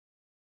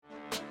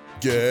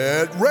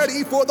Get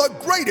ready for the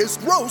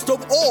greatest roast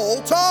of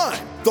all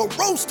time, the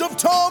Roast of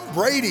Tom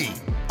Brady,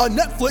 a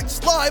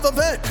Netflix live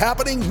event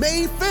happening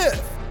May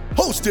 5th.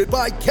 Hosted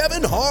by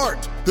Kevin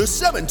Hart, the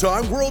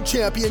 7-time world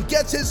champion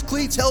gets his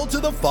cleats held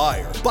to the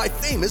fire by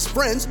famous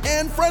friends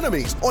and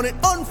frenemies on an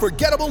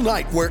unforgettable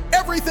night where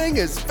everything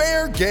is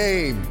fair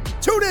game.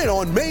 Tune in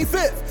on May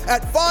 5th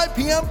at 5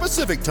 p.m.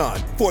 Pacific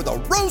time for the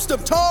Roast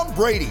of Tom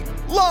Brady,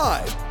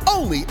 live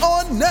only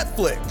on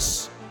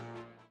Netflix.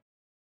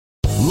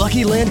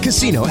 Lucky Land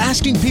Casino,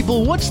 asking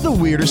people, what's the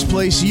weirdest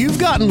place you've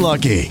gotten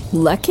lucky?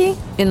 Lucky?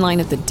 In line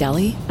at the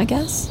deli, I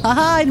guess?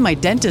 Aha, in my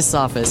dentist's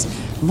office.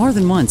 More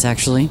than once,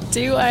 actually.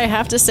 Do I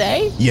have to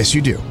say? Yes,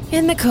 you do.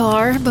 In the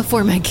car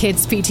before my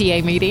kids'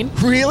 PTA meeting.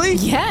 Really?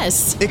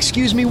 Yes.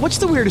 Excuse me, what's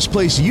the weirdest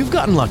place you've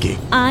gotten lucky?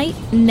 I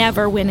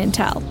never win and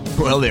tell.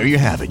 Well, there you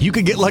have it. You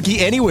can get lucky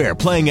anywhere,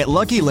 playing at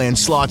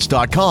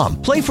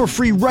LuckyLandSlots.com. Play for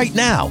free right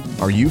now.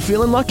 Are you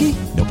feeling lucky?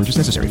 No purchase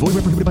necessary. Void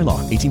where prohibited by law.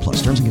 18+.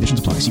 Terms and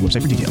conditions apply. See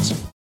website for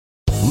details.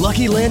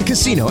 Lucky Land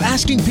Casino,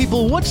 asking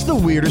people, what's the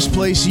weirdest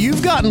place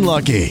you've gotten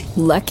lucky?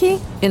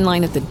 Lucky? In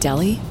line at the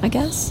deli, I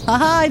guess?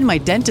 Aha, in my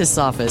dentist's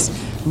office.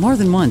 More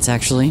than once,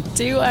 actually.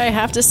 Do I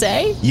have to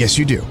say? Yes,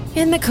 you do.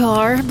 In the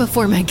car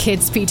before my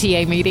kids'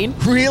 PTA meeting.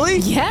 Really?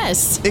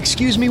 Yes.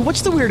 Excuse me,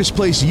 what's the weirdest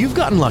place you've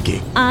gotten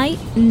lucky? I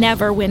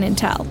never win and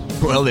tell.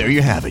 Well, there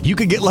you have it. You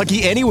can get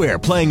lucky anywhere,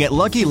 playing at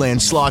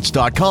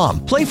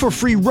LuckyLandSlots.com. Play for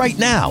free right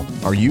now.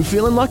 Are you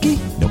feeling lucky?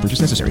 No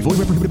purchase necessary. Void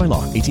where prohibited by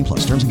law.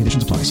 18+. Terms and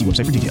conditions apply. See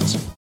website for details.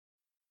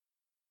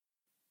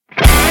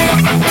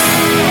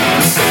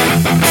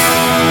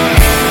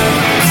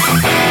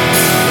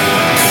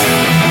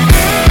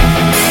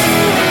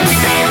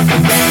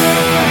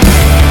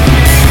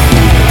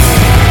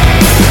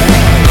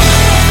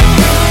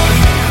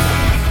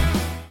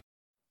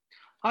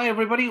 Hi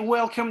everybody,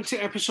 welcome to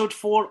episode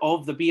 4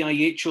 of the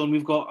BIH show, and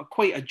we've got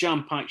quite a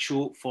jam-packed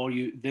show for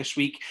you this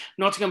week.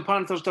 Nottingham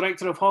Panthers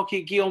Director of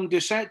Hockey, Guillaume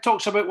Doucet,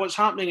 talks about what's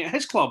happening at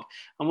his club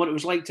and what it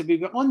was like to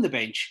be on the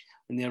bench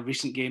in their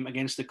recent game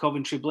against the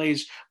Coventry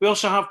Blaze. We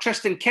also have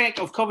Tristan Keck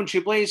of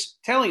Coventry Blaze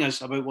telling us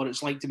about what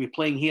it's like to be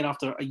playing here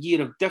after a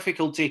year of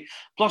difficulty.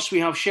 Plus, we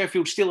have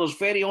Sheffield Steelers'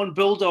 very own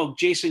Bulldog,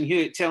 Jason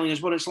Hewitt, telling us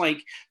what it's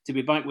like to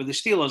be back with the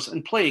Steelers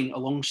and playing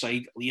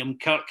alongside Liam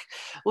Kirk.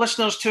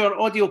 Listeners to our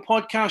audio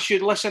podcast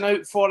should listen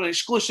out for an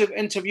exclusive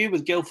interview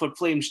with Guildford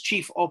Flames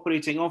Chief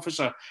Operating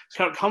Officer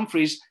Kirk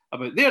Humphreys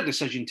about their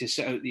decision to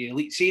sit out the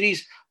Elite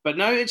Series. But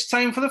now it's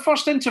time for the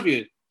first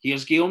interview.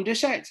 Here's Guillaume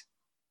Doucet.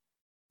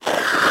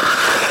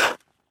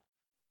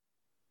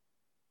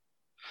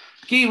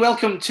 Guy,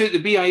 welcome to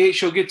the BIH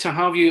show. Good to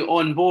have you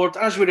on board.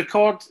 As we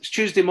record, it's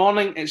Tuesday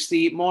morning. It's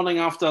the morning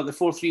after the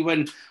 4-3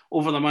 win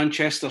over the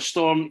Manchester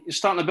Storm. You're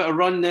starting a bit of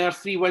run there.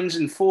 3 wins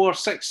and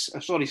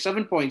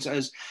 7 points it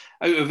is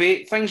out of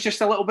 8. Things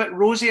just a little bit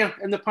rosier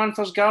in the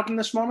Panthers' garden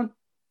this morning?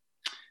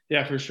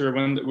 Yeah, for sure.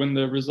 When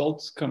the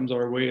results comes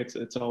our way,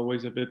 it's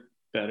always a bit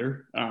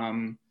better.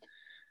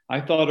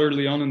 I thought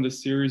early on in the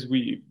series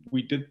we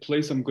did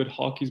play some good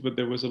hockeys, but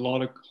there was a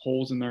lot of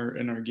holes in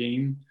our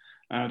game.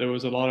 There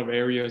was a lot of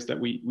areas that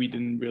we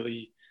didn't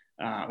really,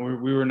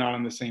 we were not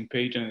on the same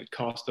page, and it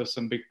cost us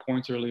some big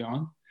points early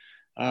on.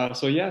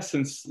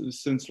 Since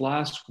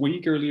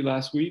early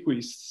last week,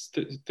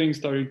 things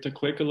started to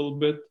click a little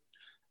bit,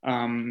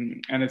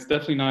 and it's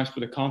definitely nice for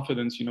the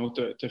confidence,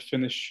 to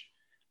finish.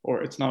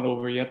 Or it's not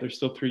over yet. There's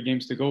still 3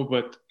 games to go,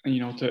 but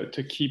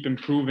to keep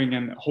improving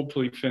and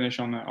hopefully finish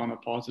on a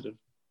positive.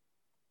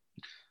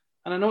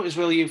 And I noticed,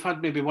 well, you've had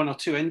maybe 1 or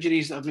 2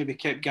 injuries that have maybe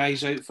kept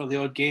guys out for the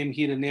odd game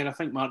here and there. I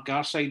think Mark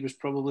Garside was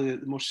probably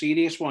the more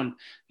serious one.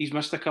 He's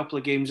missed a couple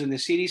of games in the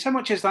series. How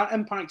much has that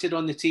impacted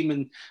on the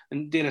team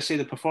and dare I say,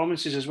 the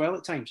performances as well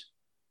at times?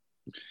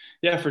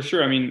 Yeah, for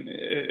sure. I mean,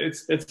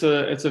 it's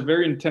a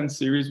very intense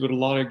series with a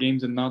lot of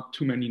games and not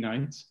too many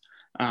nights.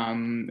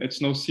 It's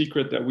no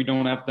secret that we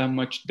don't have that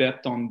much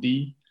depth on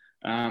D.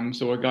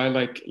 So a guy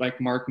like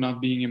Mark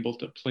not being able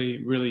to play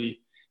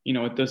really,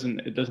 it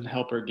doesn't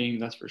help our game,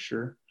 that's for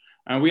sure.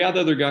 We had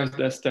other guys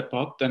that step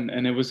up,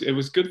 and it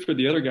was good for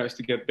the other guys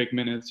to get big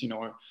minutes.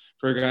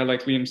 For a guy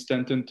like Liam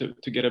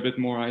Stenton to get a bit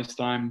more ice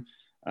time.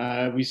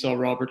 We saw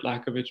Robert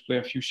Lakovic play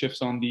a few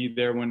shifts on D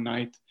there one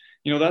night.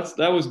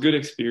 That was good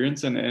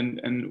experience,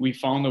 and we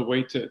found a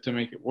way to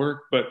make it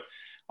work. But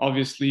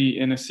obviously,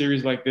 in a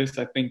series like this,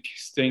 I think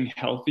staying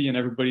healthy and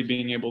everybody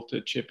being able to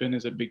chip in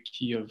is a big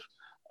key of,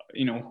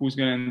 who's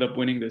going to end up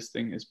winning this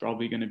thing is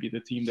probably going to be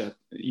the team that,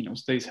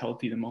 stays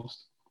healthy the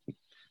most.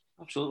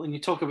 Absolutely. And you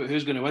talk about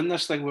who's going to win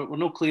this thing. We're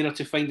no clearer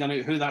to finding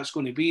out who that's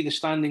going to be. The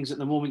standings at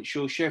the moment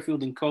show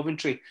Sheffield and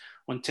Coventry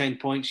on 10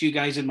 points. You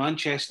guys in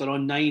Manchester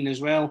on 9 as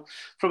well.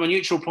 From a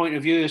neutral point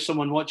of view, as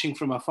someone watching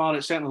from afar,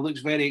 it certainly looks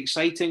very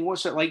exciting.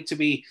 What's it like to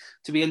be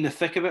in the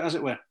thick of it, as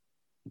it were?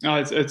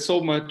 It's so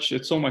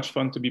much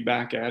fun to be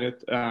back at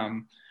it.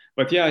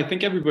 But yeah, I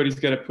think everybody's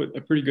got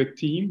a pretty good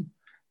team.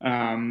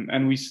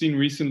 And we've seen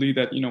recently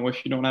that,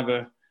 if you don't have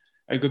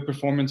a good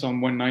performance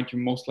on one night, you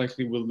most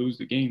likely will lose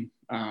the game.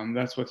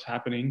 That's what's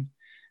happening.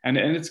 And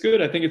it's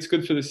good. I think it's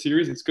good for the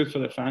series. It's good for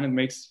the fan. It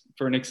makes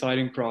for an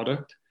exciting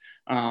product.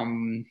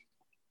 And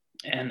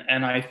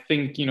I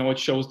think, it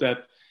shows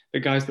that the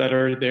guys that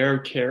are there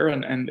care,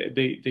 and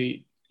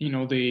they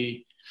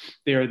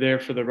are there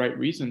for the right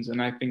reasons.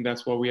 And I think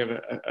that's why we have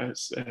a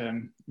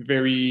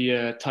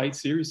very tight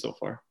series so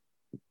far.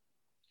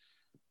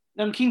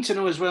 Now, I'm keen to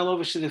know as well,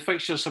 obviously the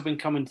fixtures have been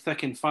coming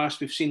thick and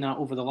fast. We've seen that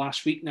over the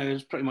last week now.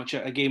 It's pretty much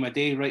a game a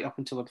day right up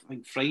until, I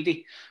think,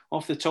 Friday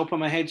off the top of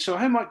my head. So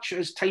how much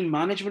has time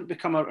management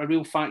become a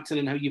real factor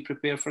in how you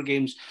prepare for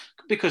games?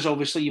 Because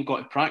obviously you've got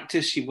to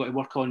practice, you've got to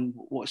work on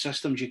what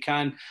systems you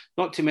can,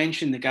 not to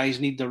mention the guys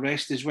need their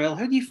rest as well.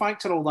 How do you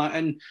factor all that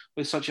in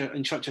with such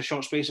a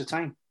short space of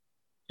time?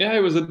 Yeah,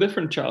 it was a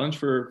different challenge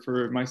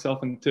for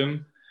myself and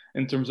Tim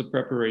in terms of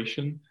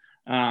preparation.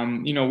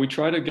 We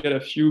try to get a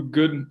few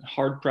good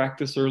hard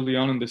practice early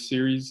on in the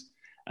series,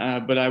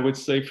 but I would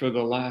say for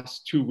the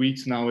last 2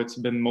 weeks now, it's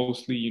been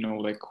mostly,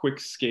 like quick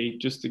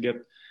skate just to get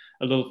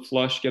a little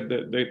flush, get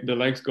the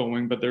legs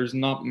going. But there's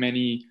not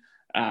many,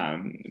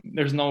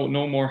 there's no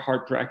more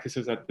hard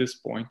practices at this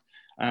point.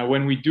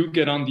 When we do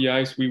get on the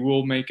ice, we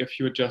will make a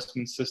few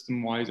adjustments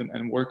system-wise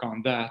and work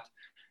on that.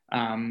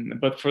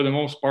 But for the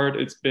most part,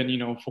 it's been,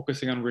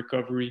 focusing on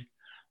recovery.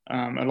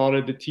 A lot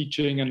of the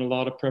teaching and a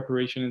lot of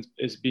preparation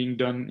is being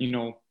done,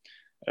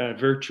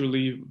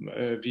 virtually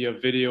via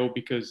video,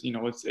 because,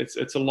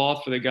 it's a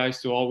lot for the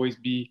guys to always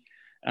be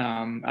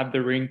at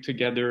the rink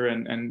together,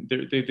 and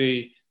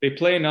they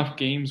play enough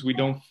games. We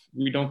don't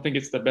think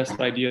it's the best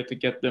idea to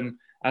get them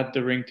at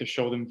the rink to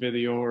show them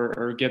video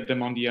or get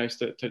them on the ice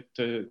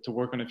to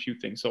work on a few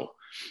things. So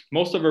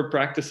most of our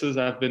practices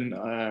have been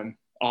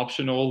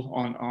optional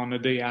on a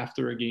day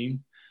after a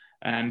game.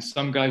 And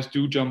some guys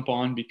do jump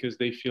on because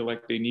they feel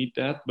like they need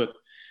that. But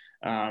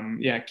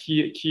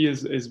key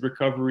is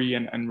recovery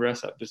and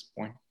rest at this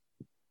point.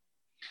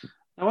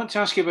 I want to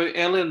ask you about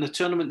earlier in the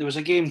tournament. There was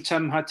a game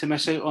Tim had to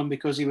miss out on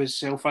because he was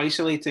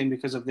self-isolating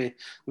because there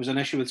was an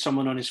issue with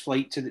someone on his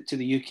flight to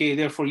the UK.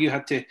 Therefore, you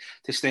had to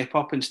step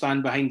up and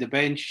stand behind the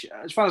bench.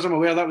 As far as I'm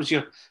aware, that was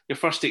your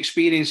first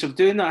experience of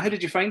doing that. How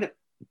did you find it?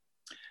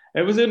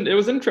 It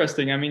was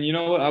interesting. I mean,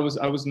 I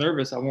was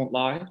nervous. I won't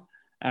lie.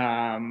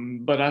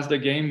 But as the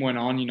game went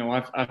on,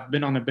 I've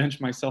been on the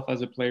bench myself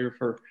as a player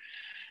for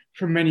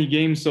many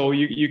games, so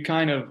you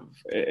kind of,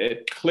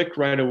 it clicked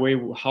right away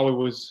how it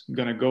was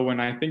gonna go,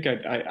 and I think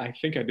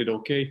I did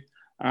okay.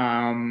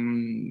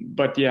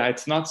 But yeah,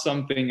 it's not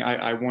something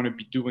I want to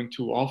be doing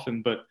too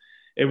often, but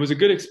it was a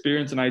good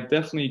experience, and I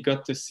definitely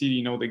got to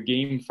see the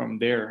game from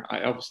there.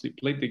 I obviously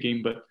played the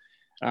game, but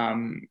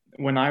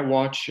when I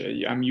watch,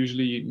 I'm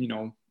usually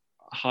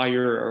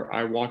higher, or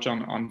I watch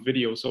on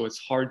video, so it's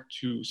hard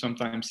to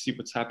sometimes see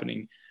what's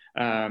happening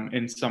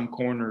in some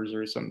corners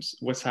or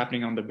what's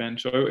happening on the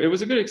bench. So it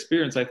was a good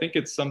experience. I think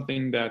it's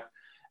something that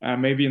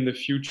maybe in the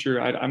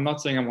future, I'm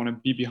not saying I want to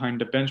be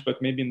behind the bench,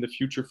 but maybe in the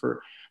future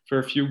for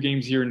a few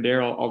games here and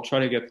there, I'll try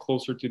to get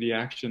closer to the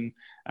action,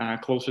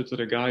 closer to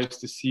the guys,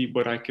 to see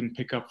what I can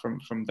pick up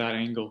from that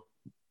angle.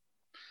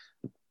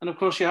 And of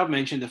course, you have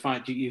mentioned the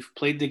fact that you've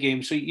played the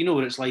game, so you know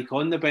what it's like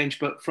on the bench.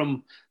 But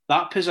from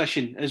that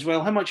position as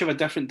well, how much of a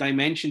different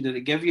dimension did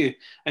it give you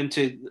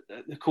into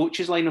the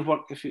coach's line of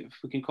work, if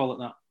we can call it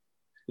that?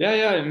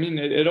 Yeah. I mean,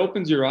 it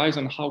opens your eyes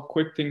on how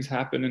quick things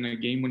happen in a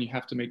game when you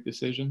have to make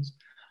decisions.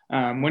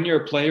 When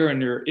you're a player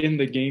and you're in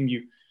the game,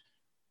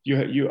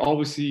 you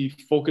obviously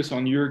focus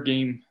on your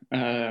game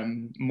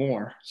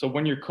more. So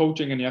when you're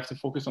coaching and you have to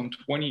focus on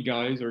 20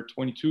 guys or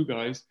 22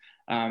 guys,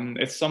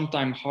 it's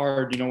sometimes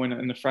hard,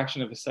 in a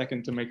fraction of a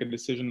second to make a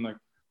decision like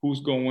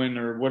who's going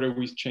or what are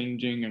we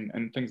changing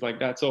and things like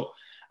that. So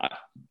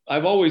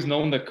I've always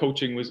known that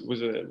coaching was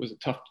a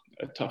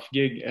tough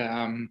gig,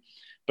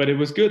 but it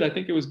was good. I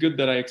think it was good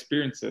that I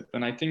experienced it,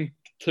 and I think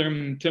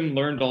Tim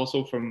learned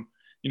also from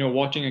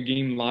watching a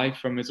game live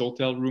from his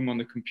hotel room on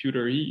the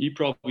computer. He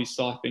probably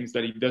saw things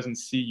that he doesn't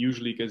see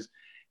usually because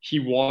he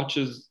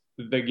watches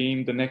the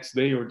game the next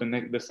day or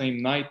the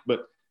same night,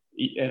 but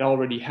it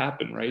already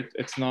happened, right?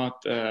 It's not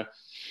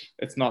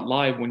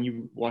live when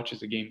you watch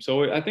the game.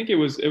 So I think it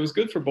was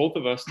good for both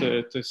of us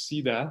to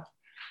see that.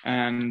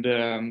 And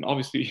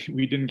obviously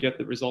we didn't get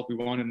the result we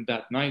wanted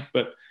that night,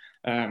 but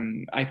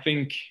I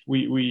think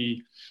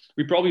we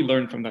probably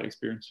learned from that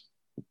experience.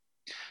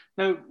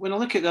 Now, when I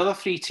look at the other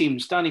three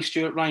teams, Danny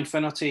Stewart, Ryan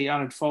Finnerty,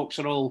 Aaron Fox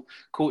are all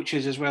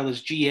coaches as well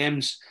as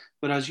GMs,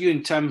 whereas you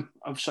and Tim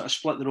have sort of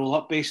split the role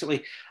up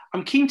basically.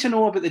 I'm keen to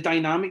know about the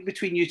dynamic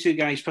between you two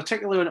guys,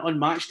 particularly on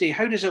match day.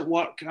 How does it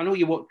work? I know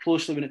you work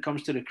closely when it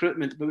comes to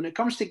recruitment, but when it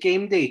comes to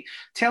game day,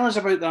 tell us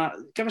about that.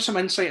 Give us some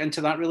insight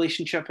into that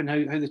relationship and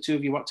how the two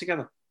of you work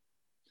together.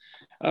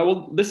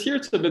 Well, this year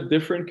it's a bit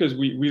different because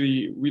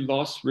we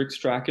lost Rick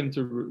Strachan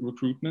to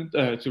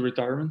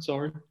retirement.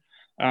 Sorry.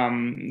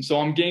 So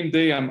on game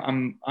day,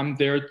 I'm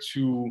there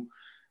to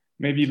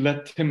maybe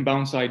let him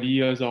bounce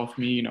ideas off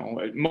me.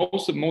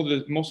 Most of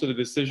the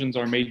decisions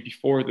are made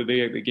before the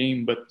day of the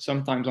game, but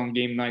sometimes on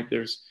game night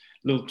there's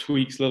little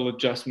tweaks, little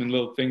adjustment,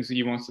 little things that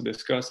he wants to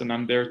discuss, and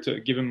I'm there to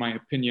give him my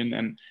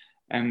opinion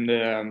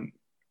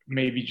and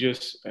maybe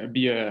just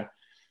be a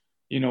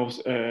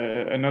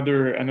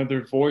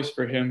another voice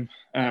for him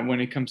when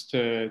it comes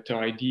to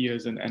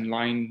ideas and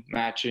line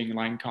matching,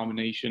 line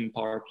combination,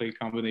 power play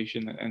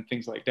combination, and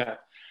things like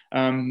that.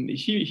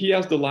 He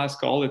has the last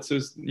call. It's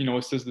his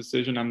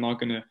decision. I'm not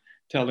going to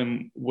tell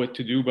him what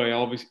to do, but I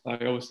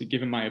obviously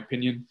give him my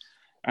opinion.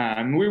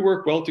 We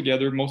work well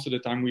together. Most of the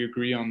time we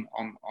agree on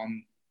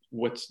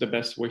what's the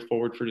best way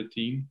forward for the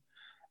team.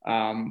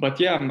 But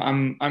yeah,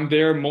 I'm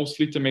there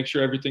mostly to make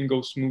sure everything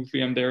goes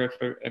smoothly. I'm there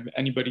if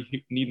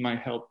anybody need my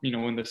help,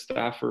 in the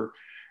staff or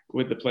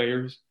with the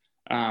players.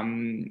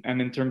 And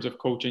in terms of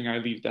coaching, I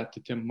leave that to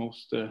Tim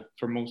for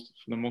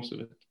the most of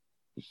it.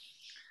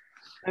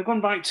 Now,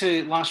 going back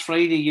to last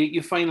Friday,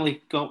 you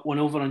finally got one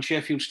over on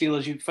Sheffield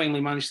Steelers. You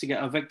finally managed to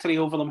get a victory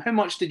over them. How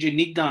much did you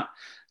need that,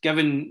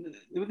 given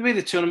the way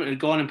the tournament had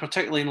gone, and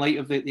particularly in light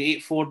of the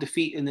 8-4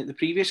 defeat in the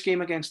previous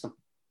game against them?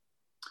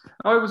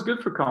 Oh, it was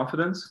good for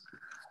confidence.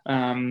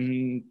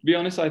 To be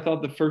honest, I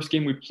thought the first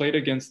game we played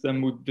against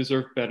them would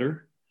deserve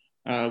better.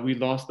 We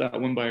lost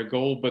that one by a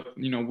goal, but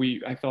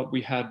I thought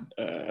we had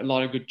a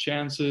lot of good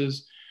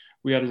chances.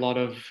 We had a lot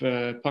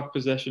of puck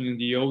possession in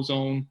the O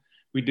zone.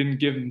 We didn't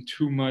give them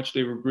too much.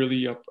 They were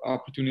really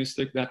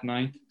opportunistic that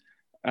night.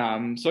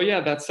 So yeah,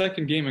 that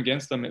second game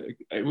against them,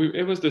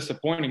 it was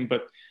disappointing.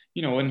 But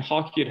in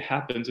hockey, it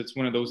happens. It's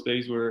one of those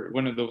nights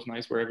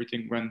where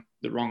everything went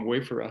the wrong way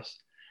for us.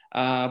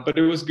 But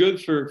it was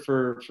good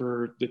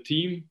for the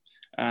team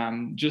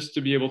just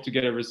to be able to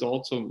get a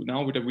result. So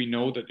now that we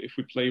know that if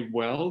we play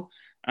well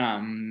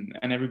and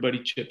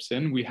everybody chips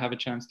in, we have a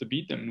chance to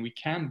beat them, and we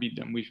can beat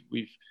them.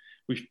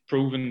 We've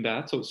proven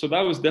that. So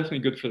that was definitely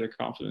good for their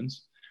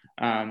confidence.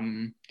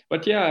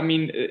 But yeah, I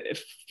mean,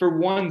 for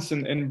once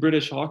in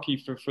British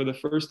hockey, for the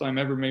first time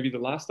ever, maybe the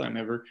last time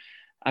ever,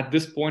 at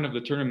this point of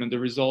the tournament, the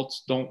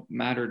results don't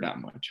matter that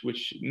much,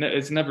 which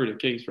is never the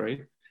case,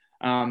 right?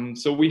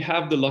 So we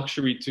have the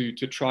luxury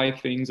to try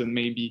things and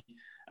maybe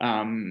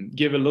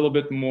give a little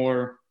bit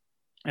more,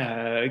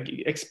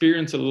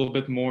 experience a little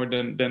bit more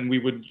than we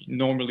would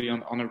normally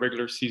on a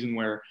regular season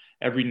where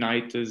every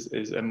night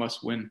is a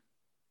must win.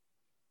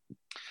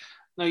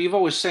 Now, you've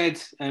always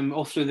said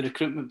all through the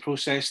recruitment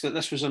process that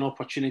this was an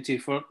opportunity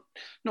for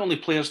not only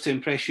players to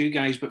impress you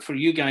guys, but for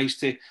you guys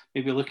to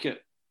maybe look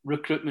at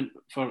recruitment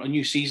for a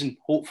new season,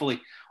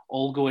 hopefully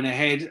all going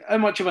ahead. How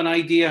much of an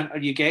idea are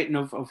you getting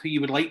of who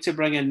you would like to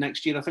bring in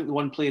next year? I think the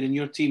one player in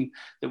your team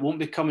that won't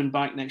be coming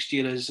back next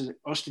year is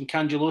Austin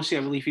Cangelosi.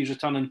 I believe he's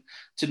returning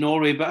to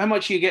Norway. But how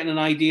much are you getting an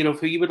idea of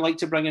who you would like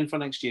to bring in for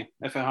next year,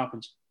 if it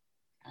happens?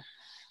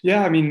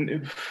 Yeah, I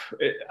mean,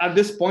 at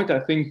this point, I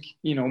think,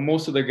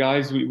 most of the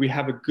guys, we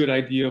have a good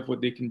idea of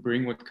what they can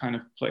bring, what kind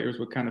of players,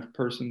 what kind of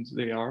persons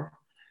they are.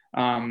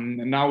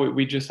 And now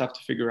we just have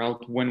to figure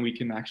out when we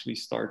can actually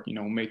start,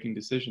 making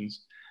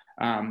decisions.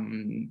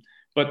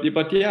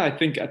 But yeah, I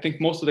think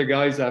most of the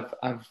guys have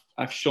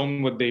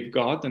shown what they've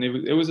got, and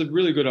it was a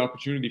really good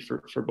opportunity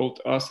for both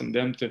us and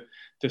them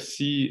to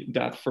see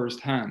that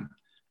firsthand.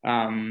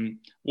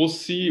 We'll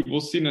see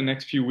in the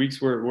next few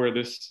weeks where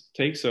this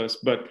takes us,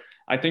 but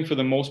I think for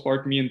the most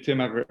part, me and Tim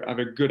have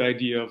a good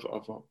idea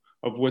of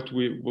what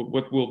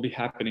will be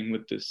happening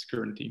with this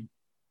current team.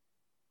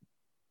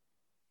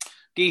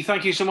 Guy,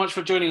 thank you so much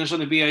for joining us on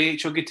the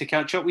BIHL. Good to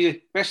catch up with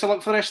you. Best of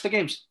luck for the rest of the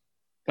games.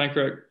 Thanks,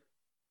 Greg.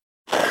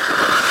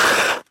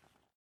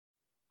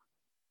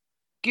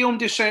 Guillaume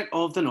Doucet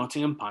of the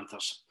Nottingham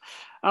Panthers.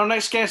 Our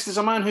next guest is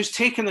a man who's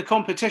taken the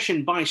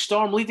competition by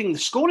storm, leading the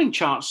scoring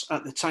charts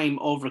at the time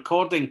of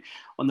recording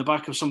on the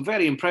back of some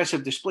very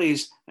impressive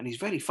displays, and he's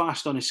very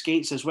fast on his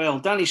skates as well.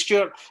 Danny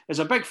Stewart is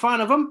a big fan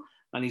of him,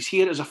 and he's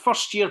here as a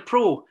first-year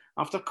pro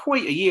after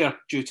quite a year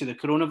due to the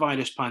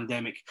coronavirus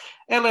pandemic.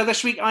 Earlier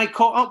this week, I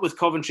caught up with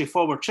Coventry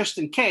forward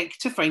Tristan Keck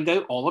to find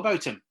out all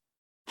about him.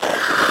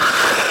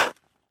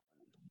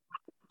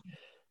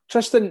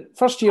 Tristan,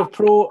 first-year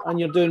pro, and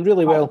you're doing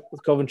really well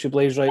with Coventry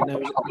Blaze right now.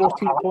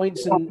 14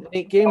 points in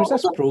 8 games.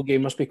 This pro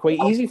game must be quite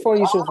easy for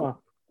you so far.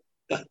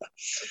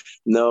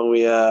 No,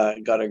 we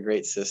got a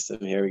great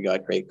system here. We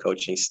got great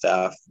coaching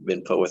staff,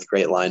 been put with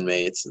great line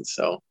mates, and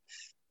so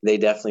they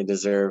definitely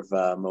deserve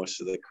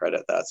most of the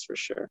credit, that's for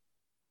sure.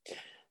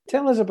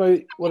 Tell us about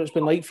what it's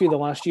been like for you the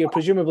last year.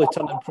 Presumably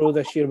turning pro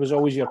this year was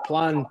always your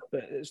plan,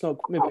 but it's not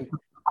maybe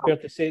fair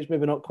to say it's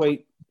maybe not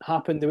quite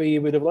happened the way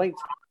you would have liked.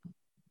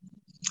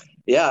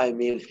 Yeah, I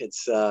mean,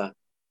 it's an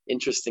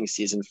interesting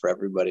season for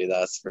everybody,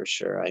 that's for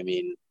sure. I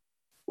mean,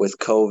 with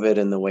COVID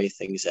and the way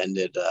things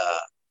ended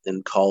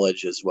in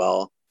college as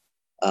well,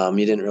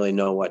 you didn't really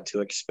know what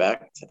to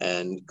expect.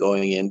 And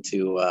going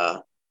into,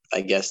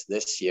 I guess,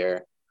 this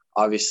year,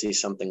 obviously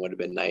something would have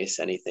been nice.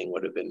 Anything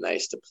would have been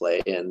nice to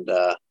play. And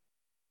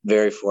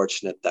very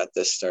fortunate that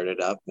this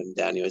started up and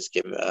Danny was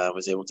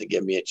able to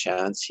give me a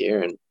chance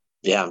here. And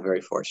yeah, I'm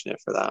very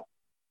fortunate for that.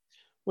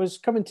 Was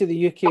coming to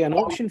the UK an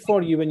option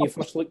for you when you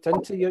first looked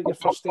into your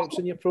first steps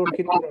in your pro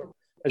career? Or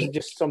is it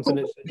just something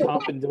that's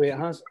happened the way it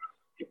has?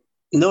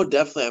 No,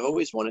 definitely. I've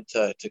always wanted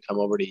to come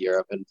over to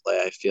Europe and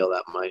play. I feel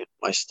that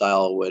my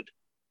style would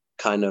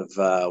kind of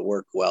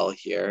work well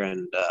here.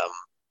 And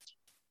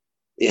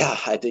Yeah,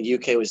 I think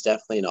UK was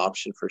definitely an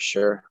option for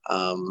sure.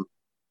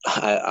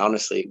 I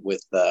honestly,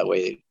 with the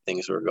way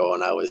things were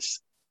going, I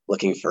was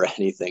looking for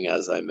anything,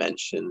 as I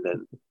mentioned.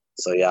 And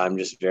so, yeah, I'm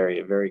just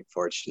very, very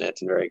fortunate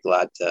and very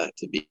glad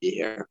to be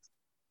here.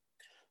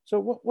 So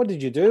what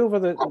did you do over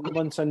the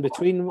months in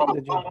between?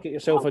 Did you get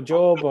yourself a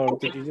job, or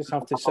did you just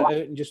have to sit out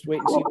and just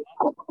wait and see what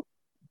happened?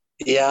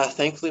 Yeah,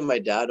 thankfully my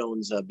dad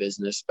owns a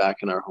business back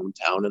in our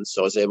hometown, and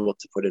so I was able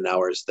to put in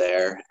hours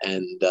there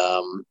and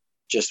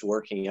just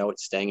working out,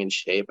 staying in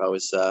shape. I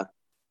was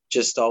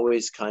just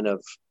always kind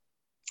of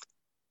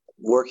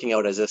working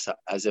out as if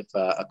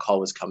a call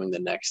was coming the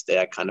next day.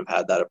 I kind of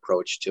had that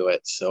approach to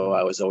it, so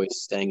I was always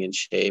staying in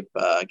shape,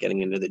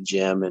 getting into the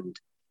gym, and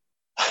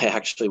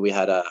we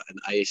had an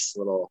ice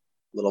little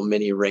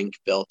mini rink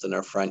built in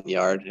our front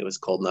yard. It was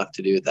cold enough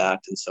to do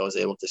that, and so I was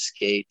able to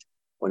skate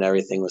when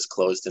everything was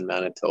closed in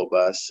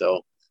Manitoba.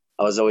 So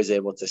I was always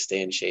able to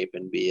stay in shape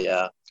and be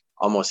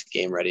almost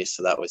game ready.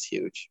 So that was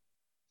huge.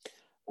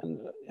 And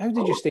how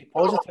did you stay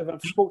positive? I've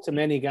spoke to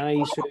many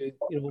guys who,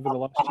 over the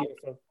last year,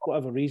 for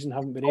whatever reason,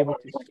 haven't been able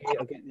to skate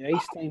or get the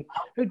ice time.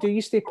 How do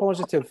you stay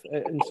positive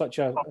in such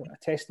a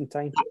testing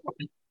time?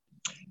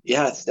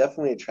 Yeah, it's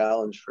definitely a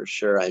challenge for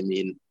sure. I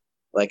mean,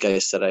 like I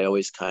said, I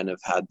always kind of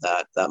had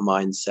that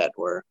mindset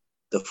where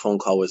the phone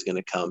call was going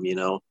to come,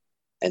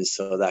 and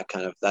so that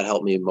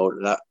helped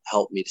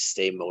me to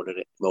stay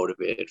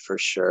motivated for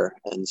sure.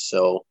 And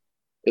so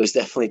it was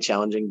definitely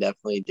challenging.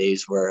 Definitely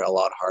days were a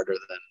lot harder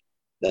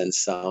than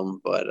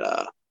some, but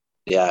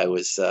yeah, it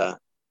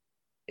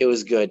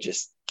was good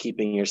just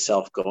keeping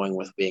yourself going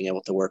with being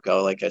able to work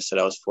out. Like I said,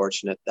 I was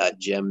fortunate that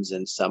gyms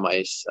and some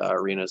ice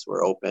arenas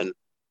were open,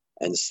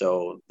 and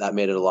so that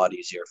made it a lot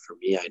easier for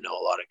me. I know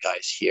a lot of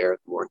guys here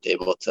weren't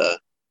able to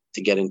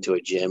get into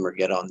a gym or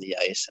get on the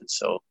ice, and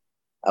so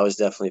I was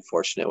definitely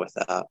fortunate with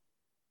that.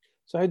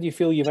 So how do you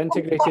feel you've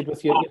integrated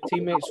with your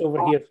teammates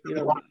over here?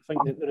 I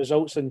think that the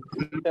results and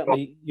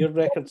certainly your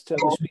record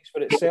certainly speaks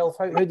for itself.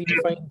 How do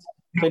you find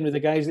playing with the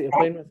guys that you're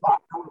playing with?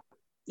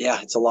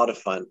 Yeah, it's a lot of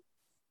fun.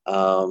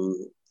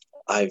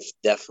 I've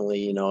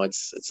definitely,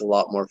 it's a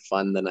lot more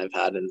fun than I've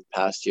had in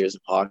past years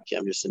of hockey.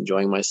 I'm just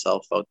enjoying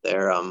myself out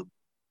there.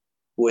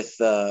 With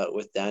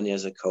Danny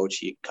as a coach,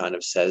 he kind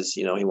of says,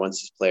 he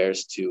wants his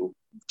players to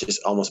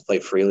just almost play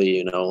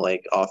freely,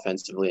 like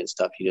offensively and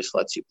stuff. He just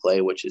lets you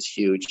play, which is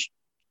huge.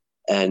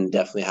 And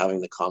definitely having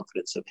the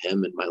confidence of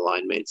him and my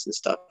line mates and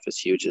stuff is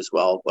huge as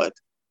well. But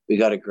we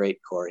got a great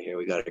core here.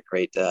 We got a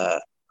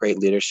great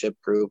leadership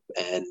group,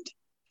 and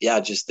yeah,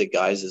 just the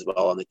guys as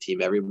well on the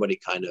team. Everybody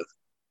kind of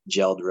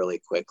gelled really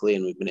quickly,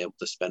 and we've been able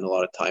to spend a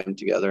lot of time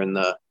together in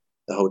the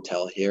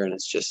hotel here, and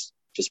it's just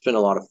been a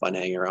lot of fun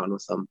hanging around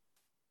with them.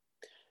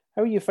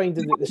 How are you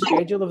finding the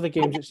schedule of the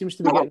games? It seems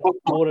to be getting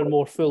more and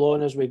more full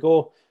on as we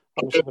go.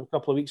 Obviously, we're a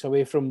couple of weeks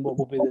away from what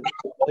will be the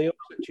playoff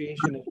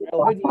situation as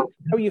well.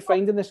 How are you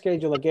finding the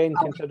schedule again,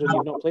 considering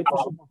you've not played for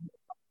so long?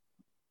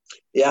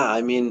 Yeah,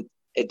 I mean,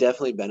 it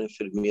definitely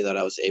benefited me that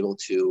I was able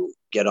to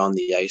get on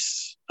the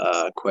ice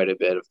quite a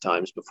bit of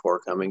times before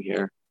coming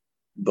here.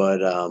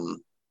 But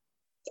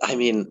I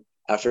mean,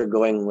 after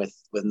going with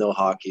no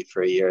hockey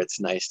for a year, it's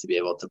nice to be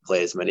able to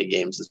play as many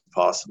games as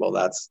possible.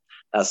 That's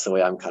the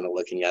way I'm kind of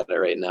looking at it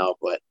right now.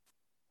 But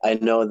I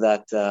know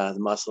that the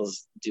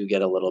muscles do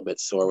get a little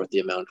bit sore with the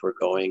amount we're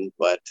going,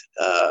 but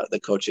the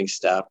coaching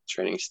staff,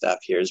 training staff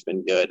here has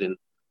been good and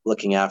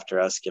looking after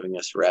us, giving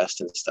us rest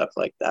and stuff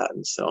like that.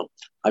 And so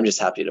I'm just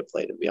happy to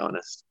play, to be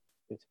honest.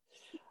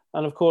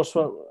 And of course,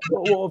 what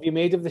have you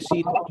made of the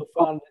season so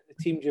far,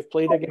 the teams you've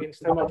played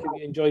against? How much have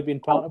you enjoyed being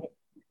part of it?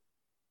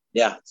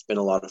 Yeah, it's been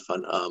a lot of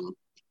fun.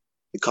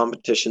 The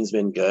competition's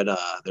been good.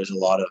 There's a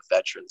lot of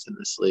veterans in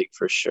this league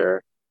for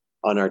sure.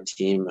 On our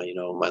team,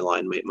 my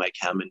line mate Mike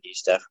Hammond,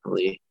 he's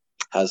definitely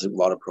has a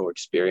lot of pro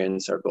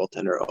experience. Our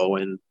goaltender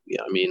Owen,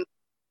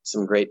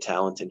 some great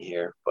talent in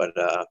here. But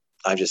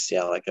I just,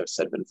 like I've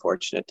said, been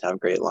fortunate to have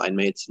great line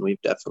mates, and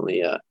we've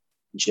definitely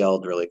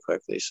gelled really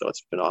quickly. So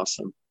it's been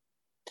awesome.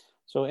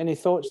 So any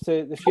thoughts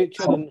to the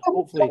future, and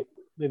hopefully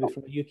maybe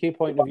from a UK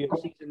point of view,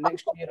 season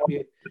next year? Have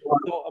you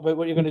thought about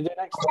what you're going to do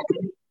next?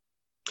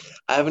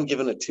 I haven't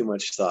given it too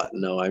much thought.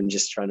 No, I'm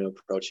just trying to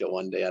approach it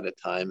one day at a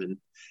time and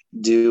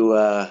do.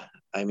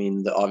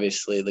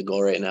 Obviously the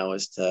goal right now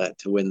is to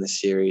win the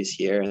series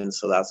here, and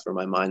so that's where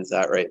my mind's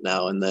at right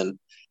now. And then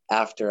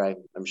after,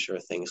 I'm sure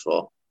things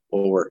will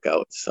work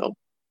out. So.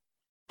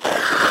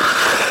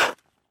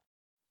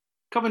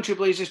 Coventry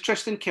Blazes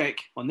Tristan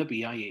Keck on the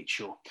BI8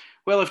 show.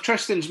 Well, if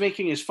Tristan's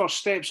making his first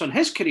steps on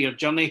his career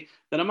journey,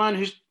 then a man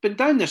who's been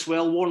down this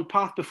well-worn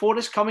path before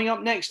is coming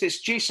up next.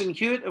 It's Jason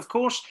Hewitt, of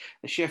course,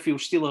 the Sheffield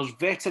Steelers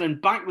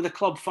veteran, back with the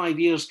club 5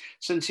 years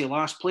since he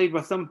last played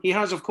with them. He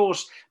has, of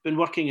course, been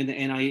working in the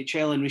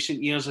NIHL in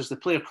recent years as the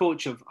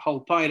player-coach of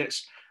Hull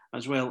Pirates,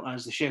 as well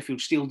as the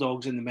Sheffield Steel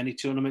Dogs in the mini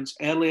tournaments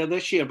earlier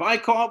this year. But I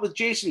caught up with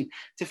Jason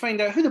to find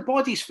out how the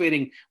body's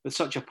faring with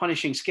such a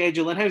punishing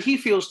schedule and how he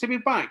feels to be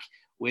back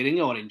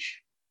wearing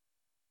orange.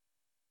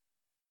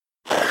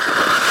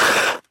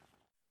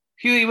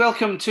 Hughie,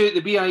 welcome to the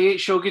BI8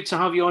 show. Good to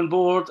have you on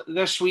board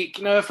this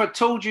week. Now, if I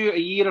told you a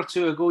year or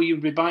two ago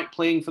you'd be back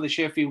playing for the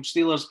Sheffield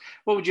Steelers,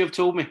 what would you have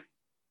told me?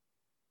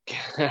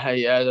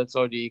 Yeah, I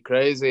told you, you're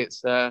crazy.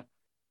 It's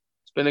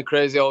been a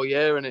crazy old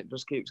year, and it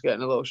just keeps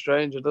getting a little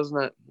stranger,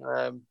 doesn't it?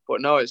 But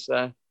no, it's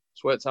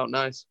worked out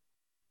nice.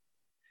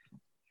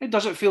 How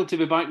does it feel to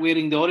be back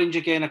wearing the orange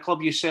again, a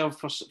club you served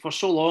for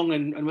so long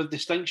and with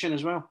distinction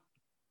as well?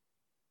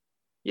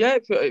 Yeah,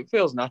 it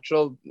feels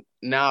natural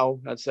now.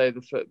 I'd say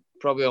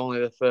probably only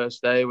the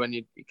first day when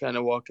you're kind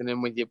of walking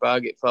in with your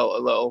bag, it felt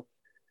a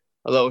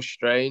little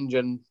strange,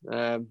 and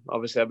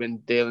obviously I've been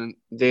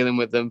dealing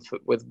with them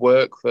with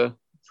work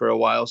for a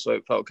while, so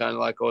it felt kind of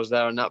like I was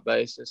there on that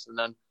basis. And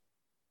then,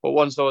 but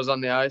once I was on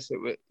the ice,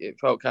 it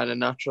felt kind of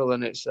natural,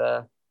 and it's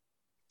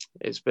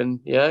been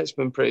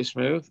pretty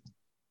smooth.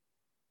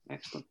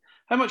 Excellent.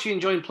 How much are you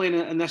enjoying playing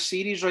in this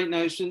series right now?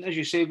 As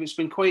you say, it's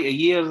been quite a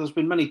year. There's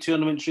been many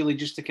tournaments really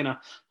just to kind of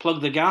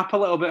plug the gap a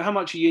little bit. How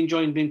much are you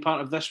enjoying being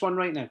part of this one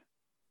right now?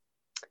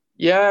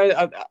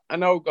 Yeah, I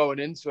know going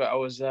into it, I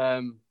was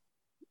a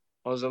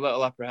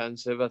little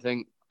apprehensive. I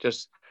think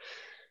just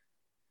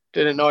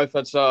didn't know if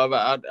I'd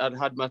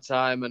had my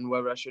time and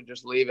whether I should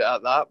just leave it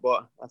at that.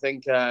 But I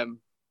think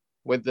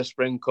with the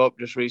Spring Cup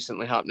just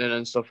recently happening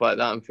and stuff like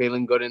that, I'm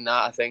feeling good in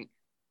that. I think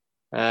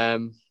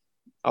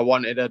I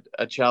wanted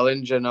a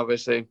challenge, and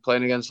obviously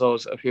playing against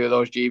a few of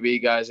those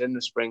GB guys in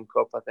the Spring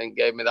Cup, I think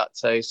gave me that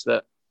taste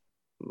that,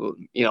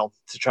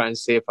 to try and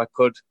see if I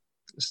could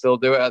still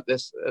do it at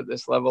this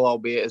level,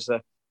 albeit as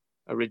a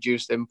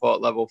reduced import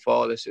level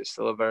for this. It's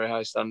still a very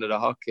high standard of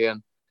hockey,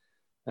 and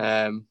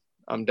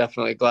I'm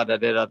definitely glad I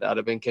did. I'd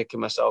have been kicking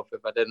myself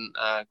if I didn't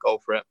go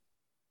for it.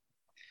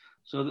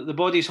 So the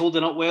body's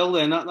holding up well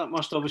then. That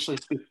must obviously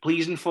be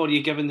pleasing for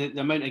you, given the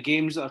amount of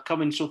games that are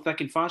coming so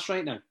thick and fast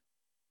right now.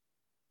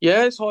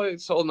 Yeah, it's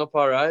holding up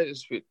all right.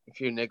 It's a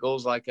few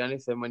niggles, like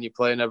anything. When you're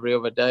playing every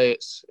other day,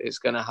 it's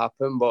going to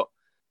happen. But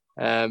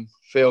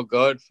feel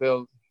good,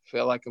 feel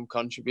like I'm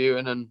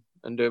contributing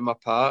and doing my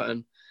part,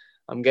 and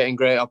I'm getting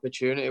great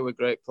opportunity with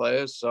great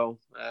players. So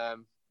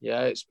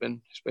it's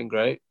been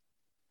great.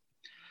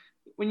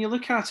 When you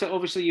look at it,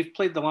 obviously you've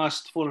played the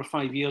last 4 or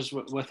 5 years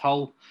with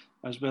Hull,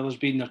 as well as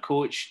being their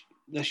coach.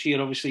 This year,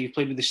 obviously, you've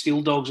played with the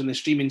Steel Dogs in the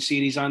streaming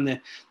series and the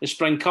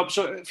Spring Cup.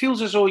 So it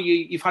feels as though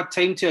you've had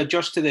time to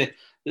adjust to the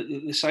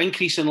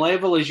increase in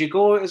level as you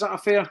go. Is that a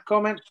fair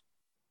comment?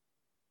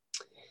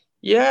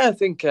 Yeah, I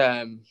think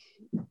the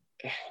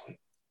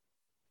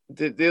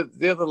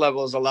other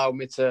levels allowed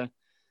me to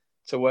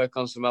work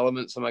on some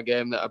elements of my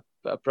game that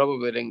I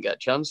probably didn't get a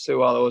chance to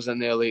while I was in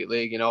the Elite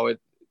League, with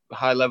a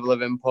high level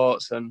of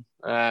imports and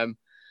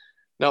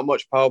not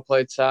much power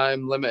play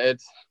time,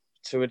 limited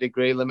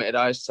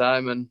ice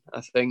time. And I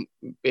think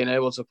being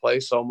able to play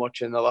so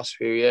much in the last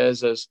few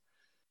years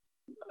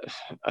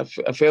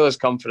I feel as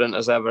confident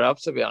as I ever have,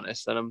 to be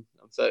honest. And I'm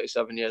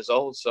 37 years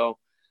old, so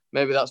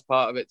maybe that's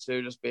part of it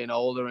too, just being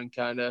older and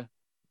kind of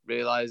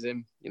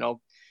realising,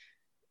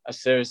 as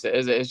serious it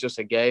is just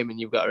a game and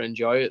you've got to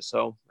enjoy it.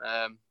 So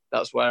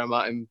that's where I'm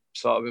at in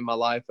my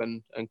life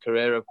and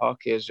career of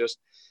hockey, is just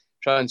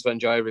trying to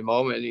enjoy every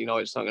moment.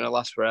 It's not going to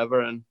last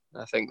forever, and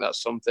I think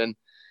that's something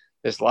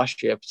this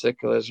last year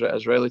particularly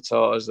has really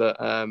taught us, that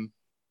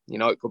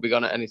it could be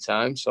gone at any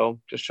time. So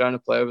just trying to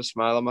play with a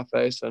smile on my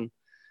face and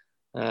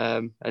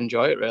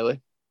enjoy it, really.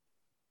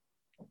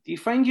 Do you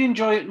find you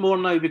enjoy it more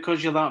now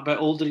because you're that bit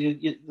older?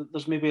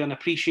 There's maybe an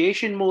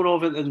appreciation more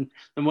of it than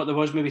what there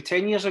was maybe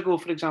 10 years ago,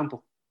 for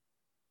example?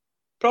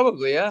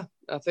 Probably, yeah.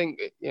 I think,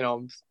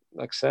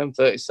 like I say, I'm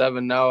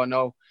 37 now. I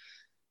know,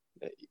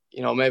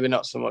 maybe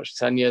not so much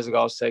 10 years ago,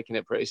 I was taking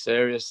it pretty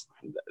serious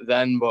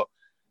then, but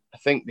I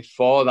think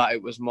before that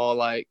it was more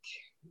like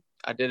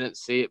I didn't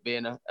see it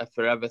being a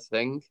forever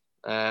thing.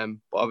 But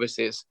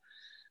obviously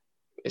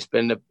it's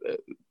been the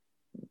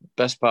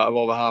best part of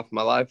over half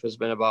my life has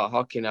been about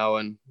hockey now.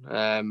 And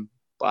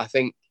but I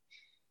think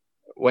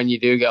when you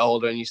do get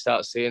older and you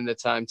start seeing the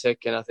time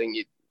ticking, I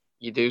think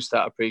you do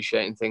start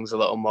appreciating things a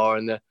little more,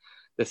 and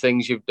the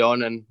things you've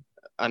done. And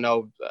I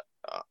know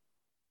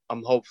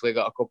I'm hopefully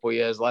got a couple of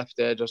years left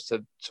there just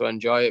to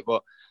enjoy it,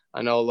 but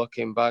I know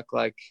looking back,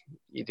 like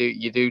you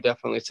do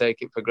definitely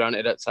take it for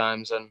granted at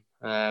times,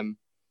 and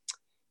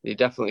you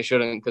definitely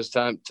shouldn't, because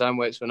time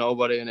waits for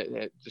nobody, and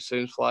it just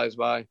soon flies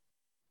by.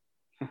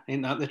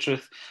 Ain't that the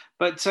truth?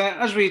 But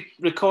as we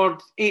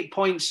record, 8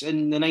 points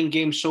in the 9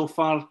 games so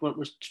far.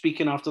 We're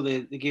speaking after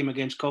the game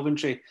against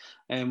Coventry,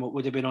 what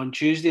would have been on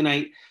Tuesday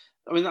night.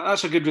 I mean,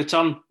 that's a good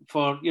return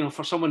for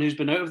someone who's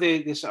been out of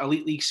this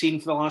Elite League scene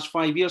for the last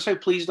 5 years. How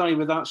pleased are you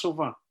with that so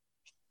far?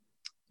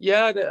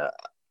 Yeah,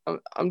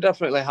 I'm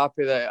definitely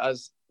happy that it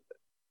has,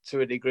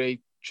 to a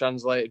degree,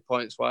 translated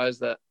points-wise.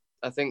 That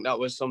I think that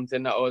was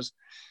something that I was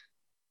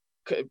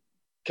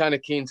kind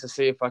of keen to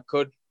see if I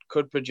could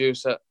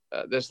produce at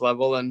this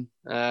level. And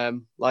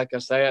like I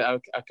say, I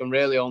can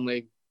really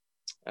only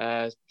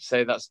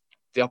say that's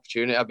the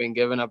opportunity I've been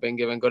given. I've been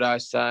given good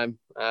ice time,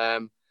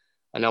 and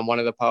I'm one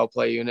of the power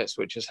play units,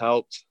 which has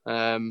helped.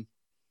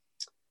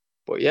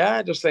 yeah,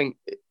 I just think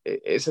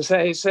it's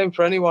the same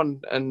for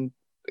anyone. And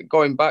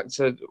going back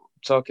to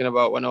talking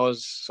about when I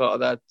was sort of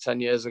there 10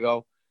 years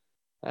ago,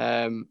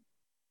 I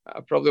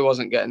probably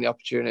wasn't getting the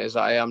opportunities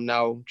that I am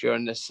now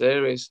during this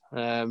series.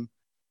 And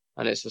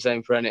it's the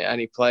same for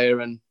any player.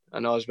 And I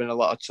know there's been a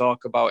lot of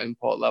talk about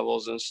import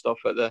levels and stuff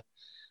at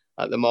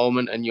the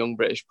moment and young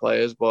British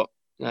players, but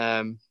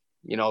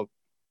you know,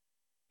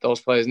 those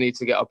players need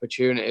to get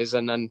opportunities,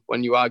 and then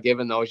when you are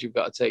given those, you've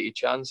got to take your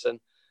chance. And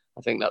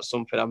I think that's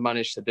something I've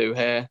managed to do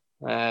here.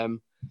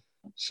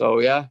 So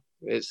yeah,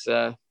 it's.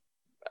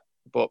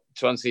 But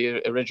to answer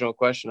your original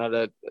question, I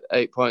had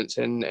 8 points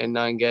in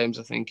 9 games.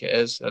 I think it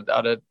is.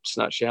 I'd have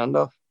snatched your hand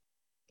off.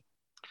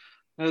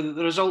 Now,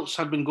 the results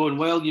had been going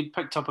well. You'd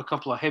picked up a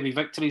couple of heavy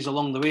victories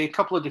along the way, a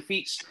couple of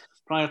defeats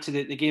prior to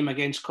the game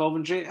against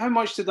Coventry. How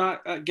much did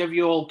that give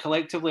you all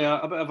collectively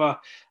a bit of a,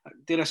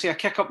 dare I say, a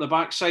kick up the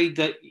backside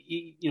that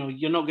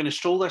you're not going to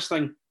stroll this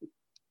thing?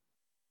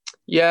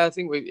 Yeah, I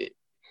think I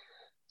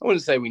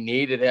wouldn't say we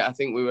needed it. I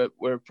think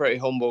we're a pretty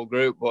humble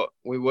group, but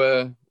we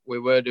were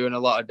doing a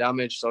lot of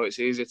damage, so it's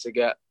easy to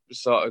get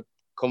sort of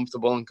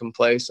comfortable and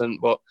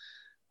complacent. But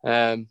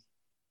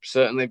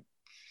certainly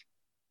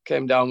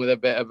came down with a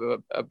bit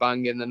of a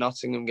bang in the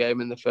Nottingham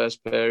game in the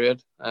first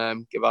period.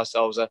 Give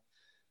ourselves a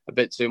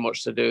bit too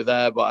much to do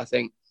there. But I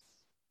think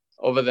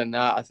other than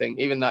that, I think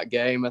even that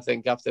game, I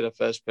think after the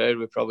first period,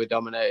 we probably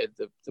dominated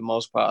the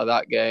most part of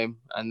that game.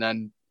 And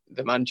then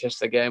the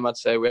Manchester game, I'd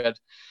say we had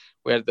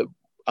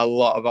a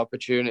lot of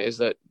opportunities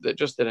that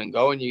just didn't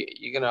go. And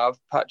you're going to have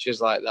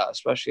patches like that,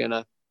 especially in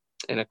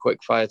a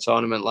quick fire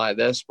tournament like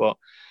this. But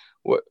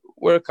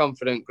we're a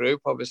confident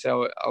group. Obviously,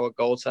 our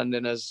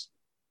goaltending has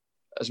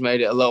made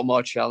it a little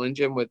more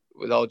challenging,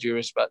 with all due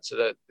respect to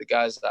the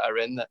guys that are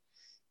in. That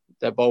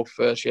they're both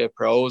first year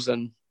pros,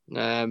 and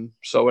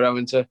so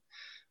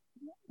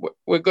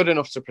we're good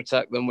enough to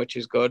protect them, which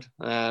is good.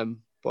 But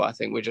I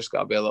think we just got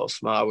to be a little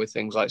smarter with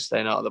things like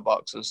staying out of the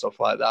box and stuff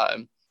like that,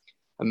 and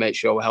make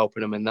sure we're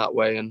helping them in that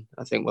way. And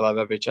I think we'll have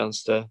every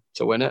chance to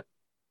win it.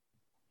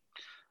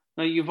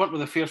 Now, you've worked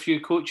with a fair few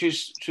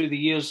coaches through the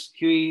years,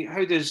 Hughie.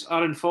 How does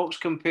Aaron Fox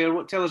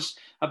compare? Tell us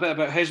a bit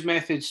about his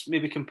methods,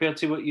 maybe compared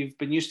to what you've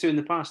been used to in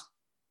the past.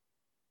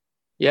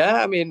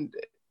 Yeah, I mean,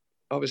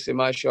 obviously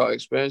my short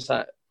experience,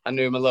 I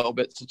knew him a little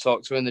bit to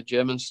talk to in the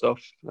gym and stuff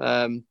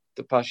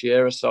the past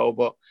year or so,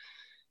 but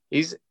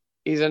he's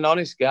an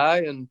honest guy,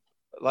 and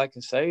like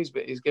I say,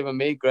 he's given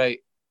me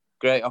great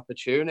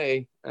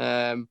opportunity.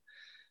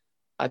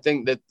 I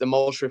think that the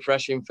most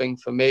refreshing thing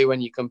for me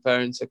when you're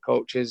comparing to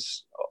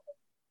coaches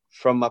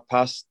from my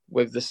past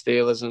with the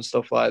Steelers and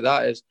stuff like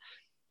that is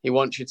he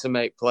wants you to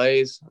make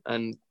plays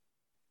and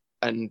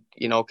kind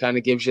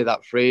of gives you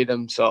that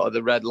freedom, sort of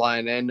the red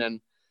line in,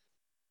 and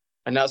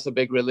that's a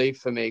big relief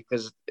for me,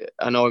 because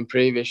I know in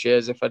previous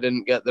years if I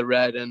didn't get the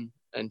red and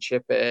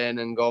chip it in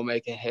and go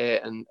make a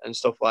hit and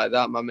stuff like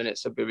that, my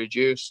minutes would be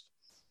reduced.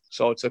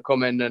 So to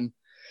come in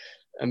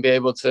and be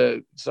able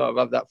to sort of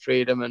have that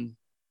freedom and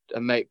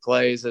make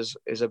plays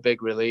is a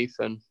big relief.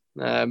 And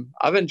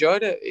I've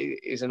enjoyed it.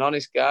 He's an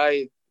honest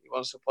guy. He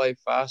wants to play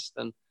fast,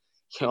 and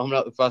I'm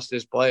not the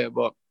fastest player,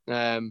 but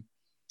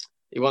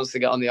he wants to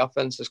get on the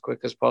offense as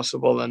quick as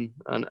possible, and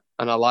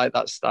I like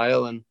that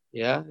style. And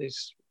yeah,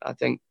 I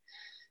think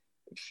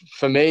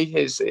for me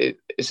it's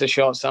a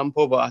short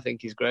sample, but I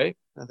think he's great.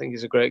 I think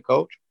he's a great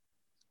coach.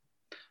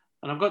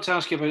 And I've got to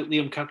ask you about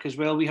Liam Kirk as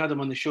well. We had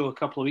him on the show a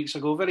couple of weeks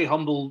ago. Very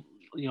humble,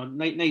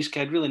 nice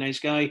kid, really nice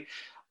guy.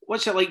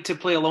 What's it like to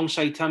play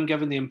alongside him,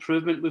 given the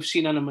improvement we've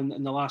seen in him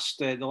in the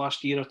last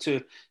year or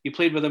two? You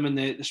played with him in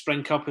the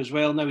Spring Cup as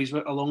well. Now he's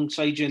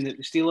alongside you in the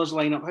Steelers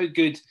lineup. How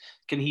good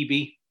can he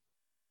be?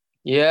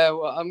 Yeah,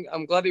 well,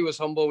 I'm glad he was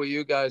humble with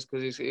you guys,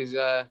 because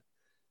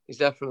he's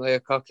definitely a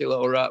cocky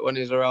little rat when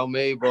he's around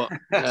me. But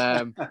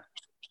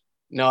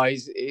no,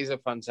 he's a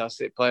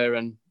fantastic player,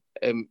 and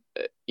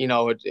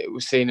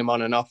we've seen him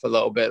on and off a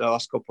little bit the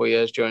last couple of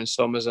years during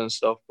summers and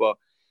stuff. But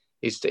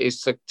he's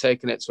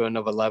taken it to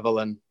another level,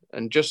 and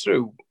just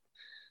through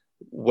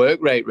work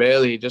rate,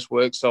 really, he just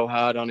works so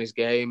hard on his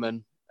game,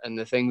 and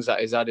the things that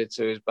he's added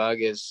to his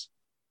bag is,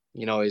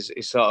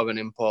 he's sort of an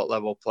import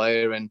level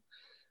player, and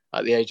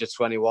at the age of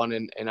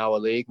 21 in our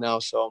league now.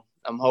 So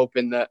I'm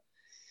hoping that,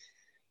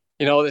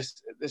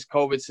 this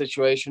COVID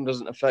situation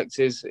doesn't affect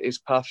his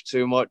path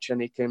too much,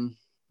 and he can,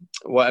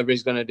 whatever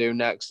he's going to do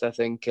next, I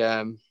think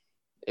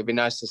it'd be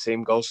nice to see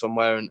him go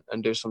somewhere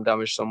and do some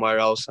damage somewhere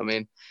else. I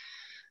mean,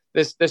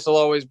 this will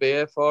always be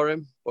here for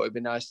him, but it'd be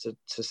nice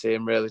to see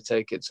him really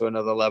take it to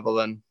another level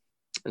and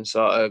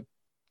sort of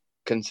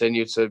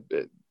continue to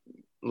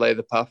lay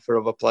the path for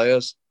other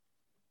players.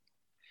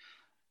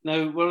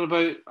 Now, we're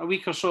about a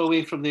week or so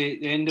away from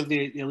the end of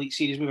the Elite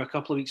Series, maybe a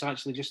couple of weeks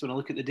actually, just when I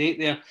look at the date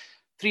there.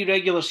 3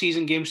 regular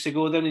season games to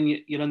go, then and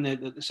you're in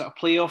the sort of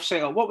playoff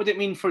setup. What would it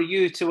mean for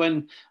you to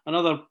win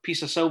another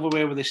piece of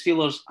silverware with the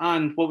Steelers,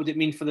 and what would it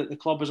mean for the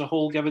club as a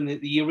whole, given the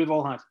year we've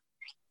all had?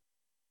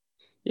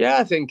 Yeah,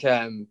 I think,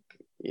 as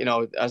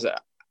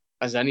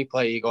any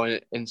player, you're going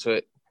into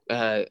it,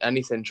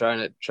 anything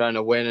trying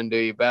to win and do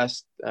your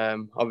best.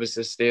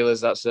 Obviously,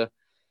 Steelers,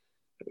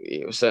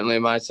 it was certainly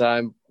in my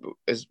time,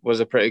 was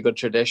a pretty good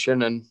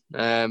tradition.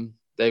 And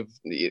they've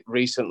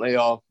recently,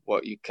 or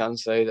what you can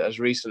say, as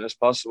recent as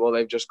possible,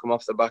 they've just come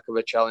off the back of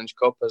a Challenge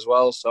Cup as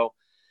well. So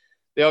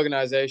the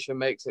organisation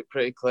makes it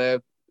pretty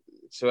clear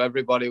to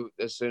everybody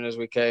as soon as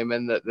we came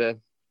in that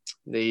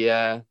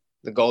the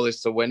goal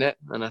is to win it,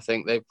 and I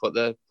think they've put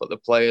the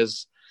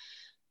players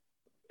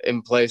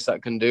in place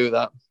that can do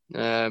that.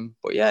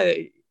 But yeah,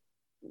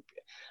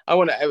 I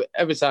want to,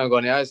 every time I go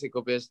on the ice, it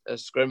could be a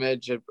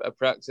scrimmage, a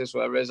practice,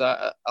 whatever it is.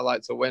 I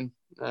like to win.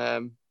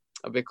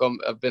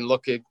 I've been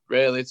lucky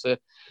really to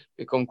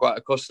become quite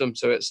accustomed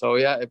to it. So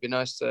yeah, it'd be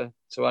nice to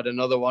add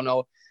another one.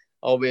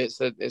 Albeit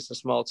it's a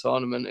small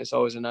tournament, it's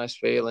always a nice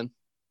feeling.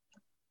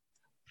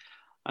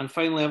 And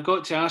finally, I've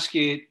got to ask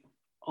you,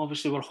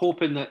 obviously we're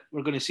hoping that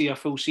we're going to see a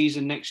full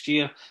season next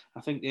year.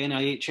 I think the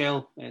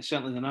NIHL,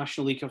 certainly the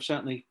National League, have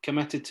certainly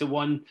committed to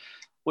one.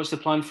 What's the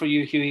plan for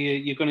you, Hugh?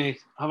 You're going to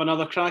have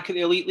another crack at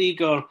the Elite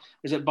League, or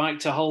is it back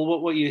to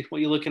Hull? What are you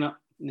looking at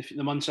in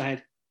the months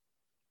ahead?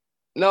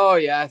 No,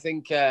 yeah, I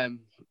think there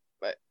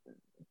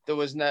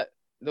was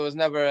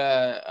never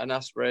an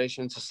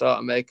aspiration to sort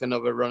of make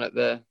another run at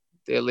the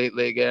Elite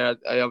League here.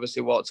 I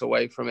obviously walked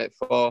away from it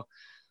for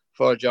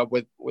a job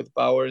with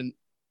Bauer and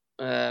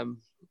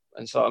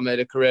sort of made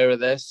a career of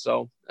this.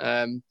 So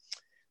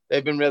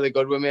they've been really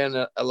good with me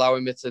and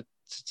allowing me to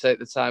take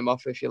the time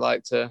off, if you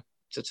like, to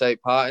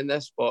take part in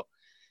this. But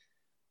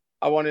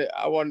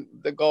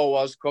the goal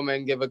was come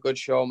in, give a good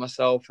show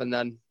myself, and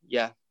then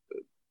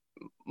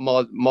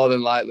more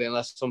than likely,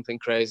 unless something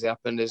crazy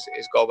happened, is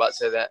go back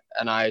to the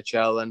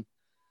NIHL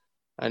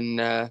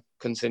and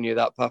continue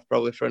that path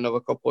probably for another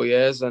couple of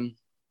years and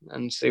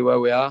see where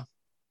we are.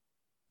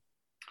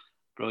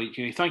 Brilliant,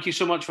 Hugh. Thank you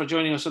so much for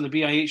joining us on the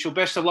BIH show.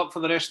 Best of luck for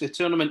the rest of the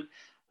tournament,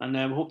 and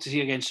we hope to see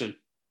you again soon.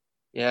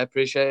 Yeah, I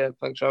appreciate it.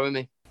 Thanks for having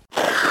me.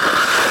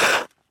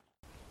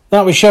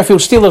 That was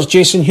Sheffield Steelers'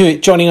 Jason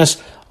Hewitt joining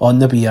us on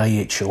the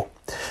BIH show.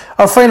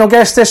 Our final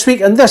guest this week,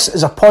 and this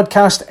is a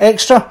podcast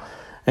extra.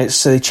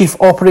 It's the Chief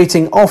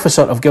Operating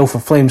Officer of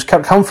Guildford Flames,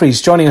 Kirk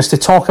Humphreys, joining us to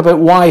talk about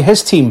why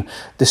his team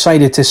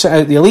decided to sit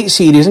out the Elite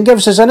Series and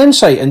gives us an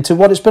insight into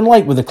what it's been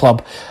like with the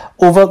club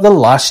over the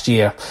last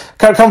year.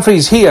 Kirk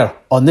Humphreys here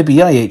on the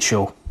BIH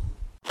show.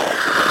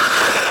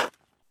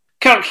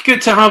 Kirk,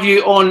 good to have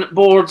you on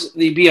board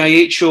the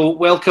BIH show.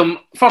 Welcome.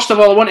 First of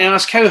all, I want to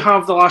ask, how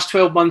have the last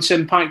 12 months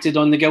impacted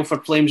on the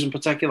Guildford Flames in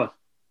particular?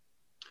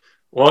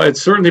 Well,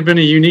 it's certainly been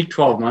a unique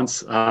 12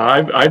 months.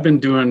 I've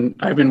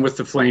been with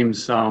the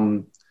Flames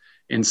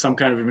in some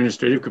kind of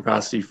administrative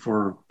capacity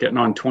for getting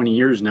on 20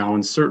 years now,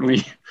 and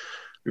certainly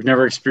we've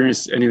never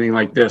experienced anything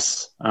like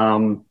this.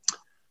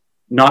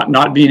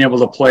 Not being able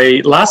to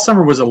play last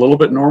summer was a little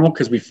bit normal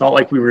because we felt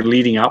like we were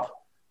leading up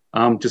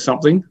to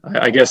something.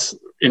 I guess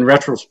in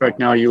retrospect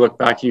now, you look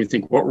back and you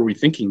think, what were we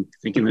thinking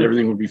that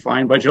everything would be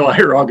fine by July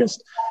or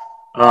August?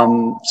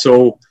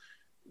 So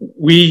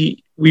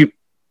we've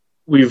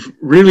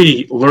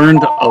really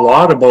learned a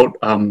lot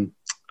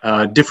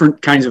about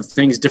different kinds of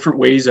things, different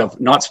ways of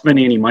not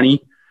spending any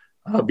money,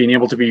 being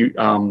able to be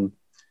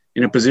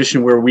in a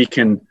position where we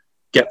can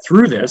get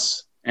through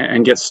this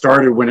and get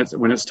started when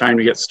it's time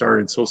to get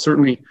started. So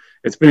certainly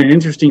it's been an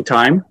interesting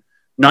time,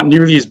 not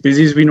nearly as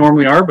busy as we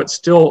normally are, but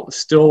still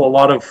a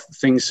lot of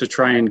things to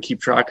try and keep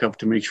track of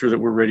to make sure that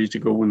we're ready to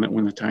go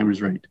when the time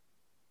is right.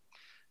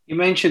 You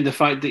mentioned the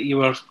fact that you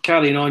were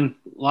carrying on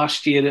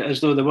last year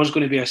as though there was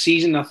going to be a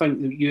season. I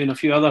think that you and a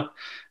few other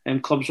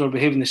clubs were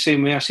behaving the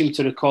same way. I seem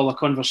to recall a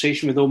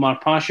conversation with Omar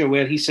Pasha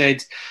where he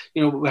said,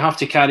 we have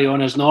to carry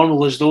on as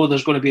normal, as though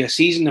there's going to be a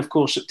season. Of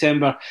course,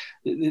 September,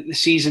 the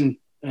season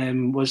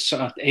was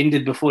sort of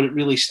ended before it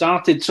really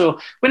started. So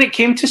when it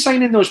came to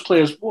signing those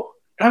players,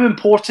 how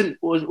important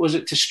was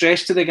it to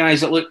stress to the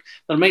guys that, look,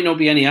 there might not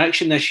be any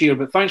action this year,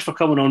 but thanks for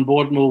coming on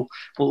board and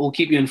we'll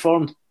keep you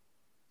informed?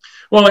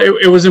 Well,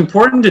 it was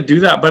important to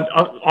do that, but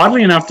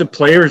oddly enough, the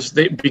players,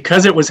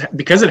 because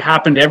it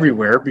happened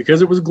everywhere,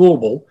 because it was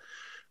global,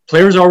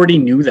 players already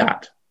knew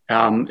that.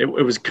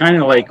 It was kind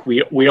of like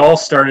we all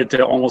started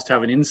to almost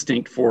have an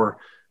instinct for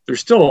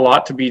there's still a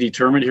lot to be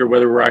determined here,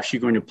 whether we're actually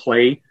going to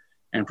play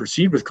and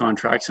proceed with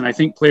contracts. And I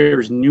think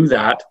players knew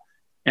that.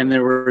 And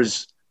there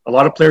was a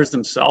lot of players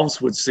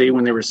themselves would say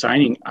when they were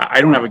signing, I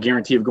don't have a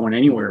guarantee of going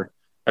anywhere.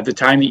 At the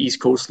time, the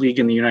East Coast League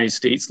in the United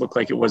States looked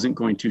like it wasn't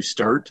going to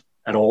start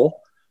at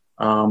all.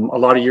 A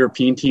lot of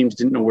European teams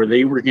didn't know where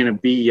they were going to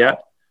be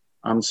yet.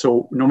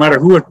 So no matter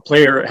who a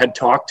player had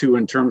talked to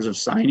in terms of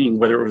signing,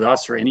 whether it was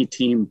us or any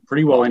team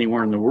pretty well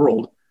anywhere in the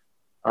world,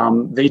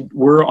 they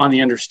were on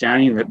the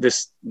understanding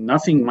that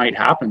nothing might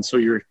happen.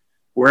 So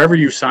wherever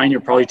you sign,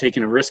 you're probably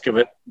taking a risk of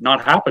it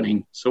not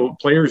happening. So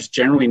players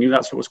generally knew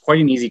that. So it was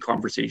quite an easy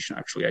conversation,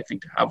 actually, I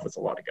think, to have with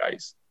a lot of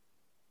guys.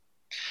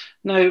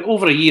 Now,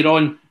 over a year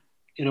on,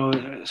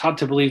 it's hard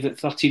to believe that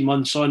 13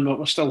 months on, but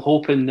we're still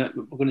hoping that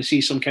we're going to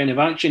see some kind of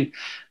action.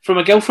 From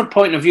a Guildford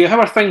point of view, how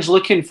are things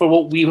looking for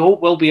what we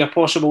hope will be a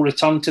possible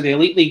return to the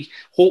Elite League,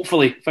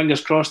 hopefully,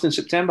 fingers crossed, in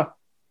September?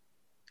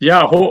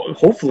 Yeah,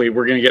 hopefully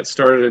we're going to get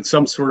started at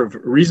some sort of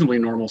reasonably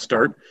normal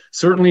start.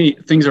 Certainly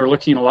things are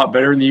looking a lot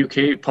better in the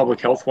UK,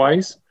 public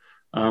health-wise.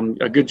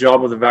 A good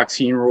job of the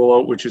vaccine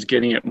rollout, which is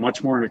getting it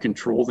much more under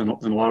control than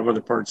a lot of other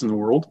parts in the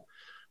world.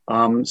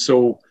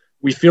 So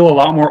we feel a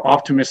lot more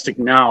optimistic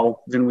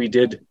now than we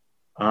did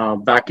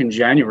back in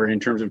January in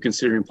terms of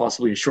considering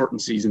possibly a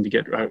shortened season to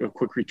get a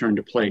quick return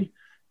to play.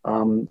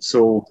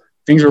 So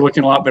things are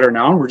looking a lot better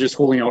now. We're just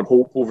holding out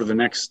hope over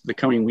the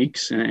coming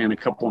weeks and a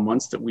couple of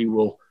months that we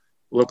will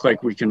look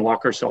like we can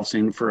lock ourselves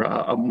in for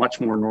a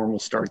much more normal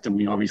start than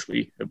we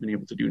obviously have been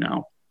able to do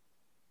now.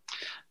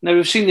 Now,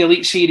 we've seen the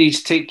Elite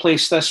Series take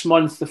place this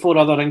month. The 4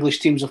 other English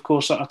teams, of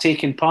course, that are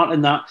taking part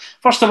in that.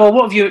 First of all,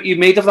 what have you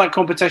made of that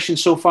competition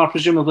so far?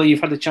 Presumably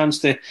you've had a chance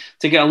to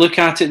get a look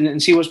at it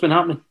and see what's been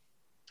happening.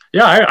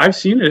 Yeah, I've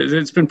seen it.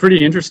 It's been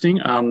pretty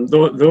interesting.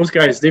 Those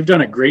guys, they've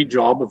done a great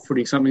job of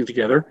putting something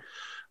together.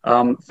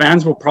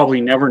 Fans will probably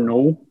never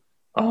know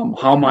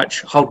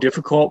how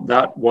difficult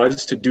that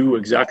was to do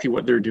exactly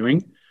what they're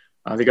doing.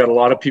 They got a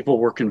lot of people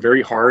working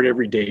very hard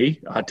every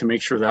day to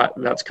make sure that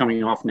that's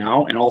coming off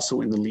now, and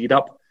also in the lead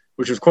up,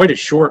 which was quite a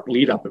short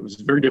lead up. It was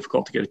very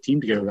difficult to get a team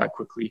together that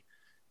quickly.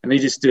 And they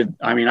just did,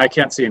 I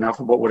can't say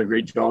enough about what a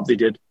great job they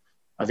did.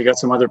 They got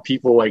some other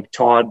people like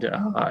Todd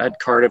at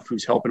Cardiff,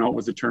 who's helping out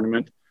with the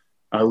tournament.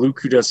 Luke,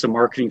 who does some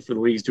marketing for the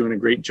league, is doing a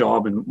great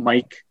job. And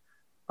Mike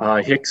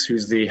Hicks,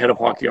 who's the head of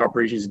hockey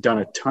operations, has done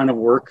a ton of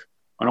work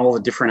on all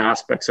the different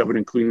aspects of it,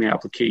 including the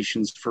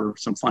applications for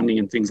some funding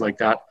and things like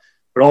that.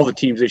 But all the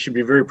teams, they should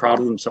be very proud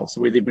of themselves,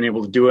 the way they've been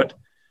able to do it.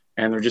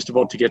 And they're just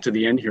about to get to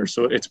the end here.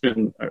 So it's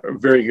been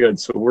very good.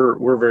 So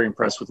we're very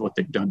impressed with what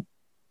they've done.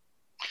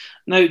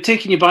 Now,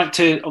 taking you back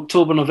to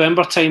October,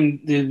 November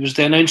time, there was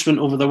the announcement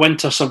over the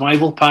winter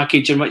survival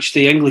package in which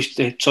the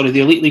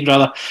Elite League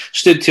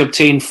stood to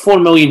obtain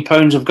 £4 million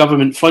of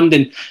government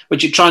funding,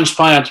 which it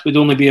transpired would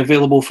only be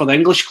available for the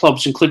English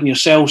clubs, including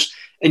yourselves.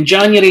 In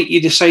January,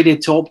 you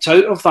decided to opt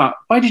out of that.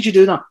 Why did you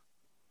do that?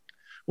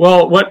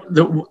 Well,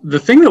 the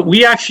thing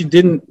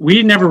that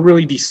we never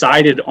really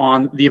decided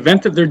on. The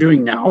event that they're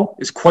doing now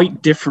is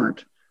quite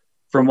different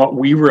from what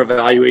we were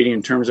evaluating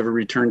in terms of a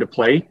return to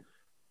play.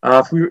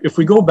 If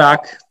we go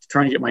back,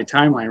 trying to get my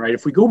timeline right,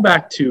 if we go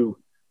back to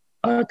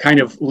kind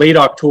of late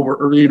October,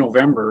 early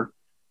November,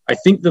 I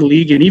think the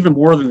league, and even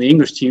more than the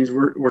English teams,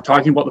 we're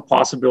talking about the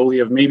possibility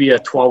of maybe a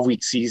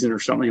 12-week season or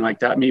something like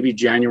that, maybe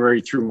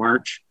January through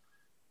March.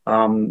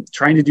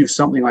 Trying to do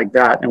something like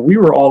that. And we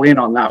were all in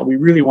on that. We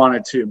really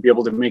wanted to be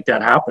able to make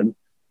that happen.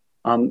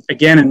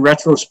 Again, in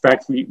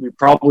retrospect, we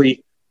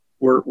probably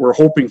were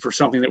hoping for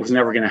something that was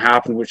never going to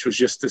happen, which was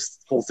just this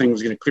whole thing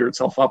was going to clear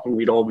itself up and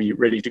we'd all be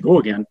ready to go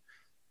again.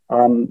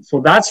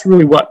 So that's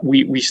really what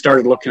we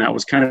started looking at,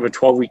 was kind of a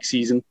 12-week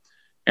season.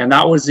 And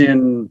that was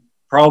in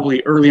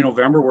probably early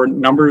November, where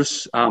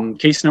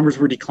case numbers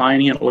were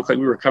declining. It looked like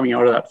we were coming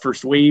out of that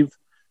first wave.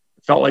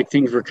 It felt like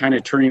things were kind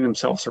of turning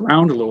themselves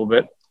around a little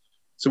bit.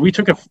 So we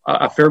took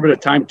a fair bit of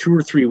time, 2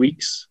 or 3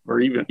 weeks, or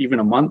even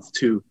a month,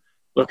 to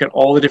look at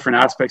all the different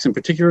aspects, in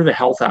particular the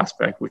health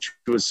aspect, which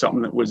was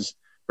something that was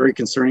very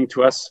concerning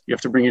to us. You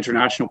have to bring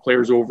international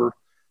players over.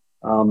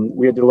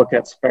 We had to look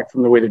at spec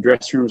from the way the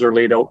dressing rooms are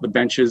laid out, the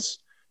benches.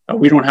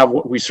 We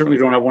certainly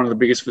don't have one of the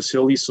biggest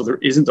facilities, so there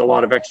isn't a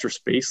lot of extra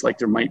space like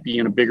there might be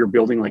in a bigger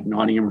building like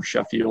Nottingham or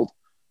Sheffield.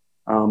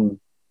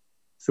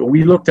 So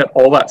we looked at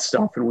all that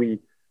stuff, and we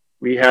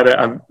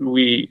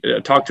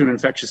talked to an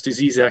infectious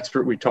disease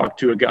expert. We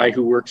talked to a guy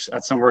who works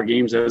at some of our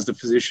games as the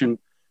physician.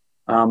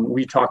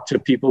 We talked to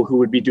people who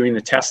would be doing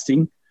the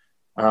testing,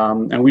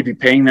 and we'd be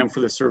paying them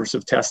for the service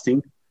of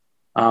testing.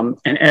 And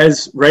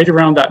as right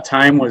around that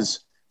time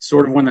was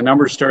sort of when the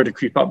numbers started to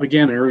creep up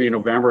again in early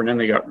November, and then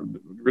they got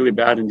really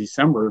bad in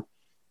December.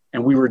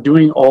 And we were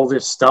doing all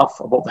this stuff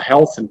about the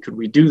health, and could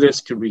we do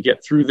this? Could we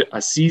get through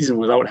a season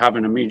without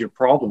having a major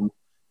problem?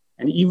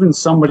 And even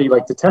somebody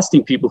like the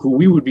testing people, who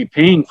we would be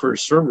paying for a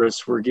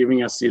service, were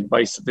giving us the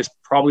advice that this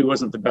probably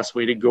wasn't the best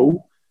way to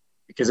go,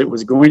 because it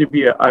was going to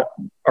be a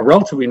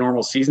relatively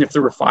normal season. If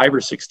there were 5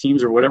 or 6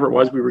 teams or whatever it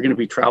was, we were going to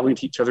be traveling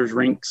to each other's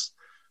rinks,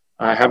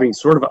 having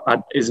sort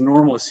of as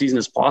normal a season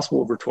as possible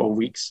over 12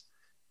 weeks.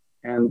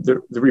 And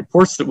the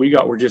reports that we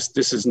got were just,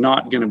 this is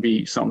not going to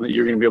be something that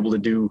you're going to be able to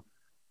do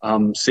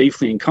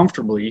safely and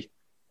comfortably.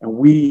 And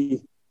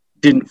we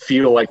didn't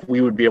feel like we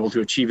would be able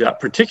to achieve that,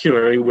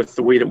 particularly with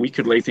the way that we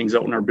could lay things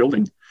out in our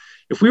building.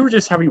 If we were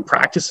just having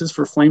practices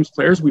for Flames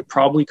players, we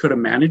probably could have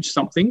managed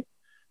something.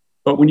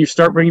 But when you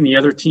start bringing the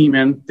other team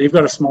in, they've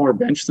got a smaller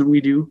bench than we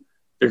do.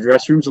 Their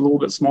dressing room's a little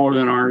bit smaller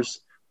than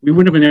ours. We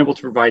wouldn't have been able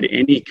to provide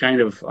any kind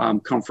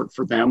of comfort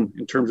for them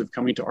in terms of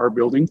coming to our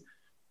building.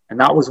 And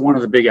that was one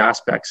of the big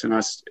aspects in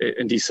us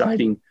in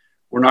deciding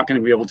we're not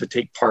going to be able to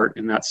take part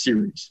in that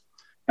series.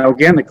 Now,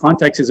 again, the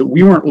context is that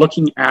we weren't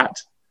looking at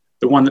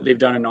the one that they've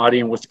done in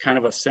Nottingham with kind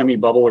of a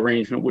semi-bubble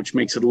arrangement, which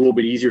makes it a little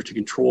bit easier to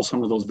control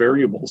some of those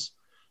variables.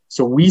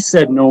 So we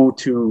said no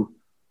to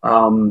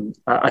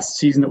a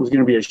season that was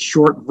going to be a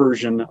short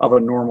version of a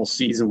normal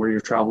season where you're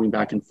traveling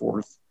back and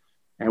forth.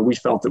 And we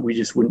felt that we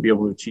just wouldn't be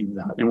able to achieve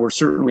that. And we're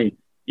certainly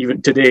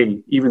even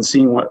today, even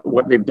seeing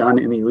what they've done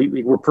in the Elite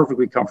League, we're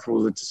perfectly comfortable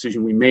with the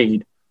decision we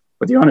made.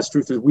 But the honest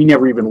truth is we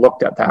never even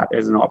looked at that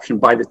as an option.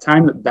 By the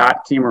time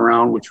that came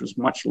around, which was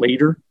much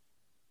later,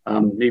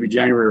 maybe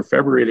January or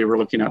February, they were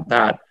looking at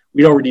that.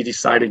 We'd already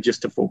decided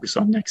just to focus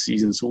on next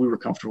season. So we were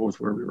comfortable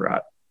with where we were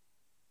at.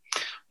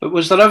 But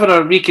was there ever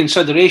a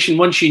reconsideration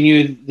once you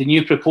knew the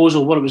new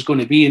proposal, what it was going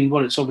to be and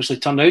what it's obviously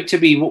turned out to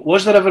be?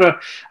 Was there ever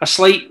a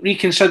slight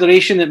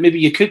reconsideration that maybe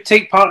you could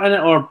take part in it,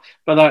 or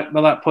by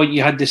that point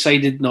you had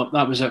decided, no,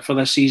 that was it for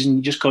this season,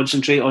 you just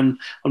concentrate on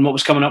what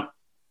was coming up?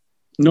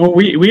 No,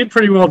 we had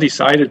pretty well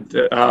decided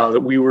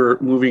that we were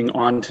moving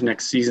on to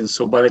next season.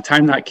 So by the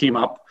time that came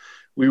up,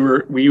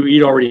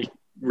 we'd already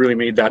really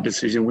made that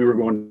decision. We were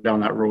going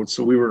down that road.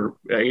 So we were,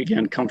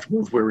 again, comfortable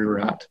with where we were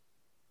at.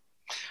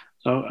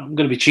 So I'm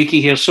going to be cheeky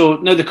here. So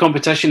now the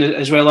competition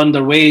is well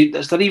underway.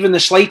 Is there even the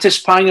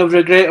slightest pang of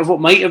regret of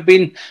what might have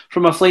been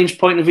from a Flames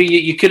point of view?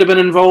 You could have been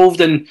involved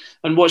in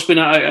what's been,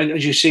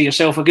 as you say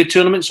yourself, a good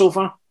tournament so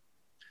far?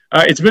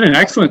 It's been an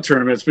excellent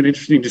tournament. It's been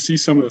interesting to see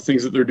some of the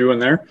things that they're doing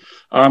there.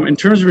 In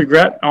terms of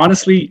regret,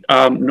 honestly,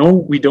 no,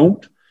 we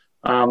don't.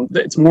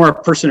 It's more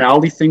a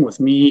personality thing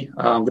with me,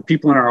 the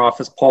people in our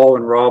office, Paul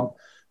and Rob.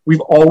 We've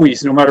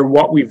always, no matter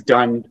what we've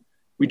done,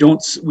 we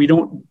don't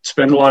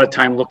spend a lot of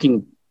time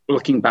looking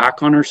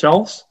back on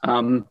ourselves.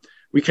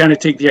 We kind of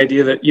take the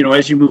idea that,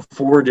 as you move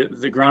forward,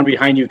 the ground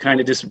behind you kind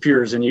of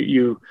disappears and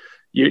you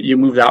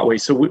move that way.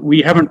 So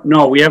we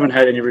haven't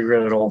had any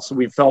regret at all. So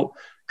we felt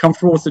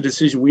comfortable with the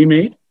decision we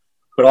made,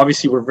 but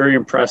obviously we're very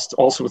impressed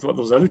also with what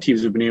those other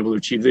teams have been able to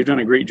achieve. They've done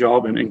a great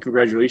job and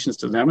congratulations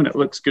to them. And it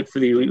looks good for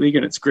the Elite League,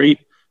 and it's great,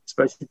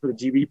 especially for the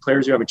GB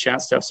players who have a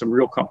chance to have some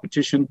real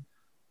competition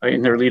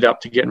in their lead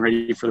up to getting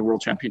ready for the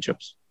World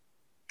Championships.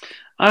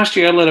 I asked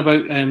you earlier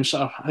about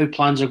sort of how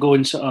plans are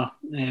going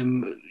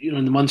in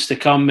the months to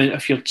come,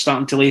 if you're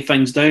starting to lay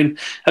things down.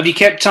 Have you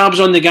kept tabs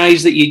on the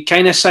guys that you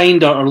kind of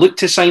signed or looked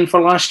to sign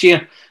for last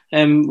year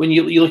when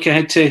you look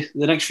ahead to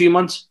the next few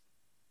months?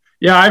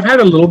 Yeah, I've had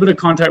a little bit of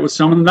contact with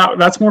some of them.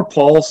 That's more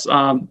Paul's,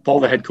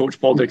 Paul, the head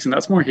coach, Paul Dixon.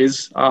 That's more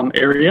his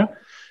area.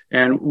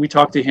 And we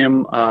talk to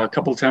him a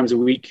couple of times a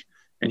week,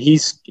 and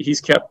he's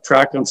kept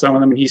track on some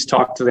of them, and he's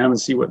talked to them and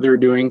see what they're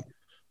doing.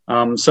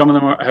 Some of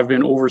them have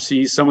been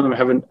overseas. Some of them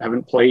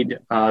haven't played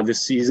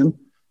this season.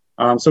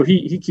 So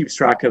he keeps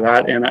track of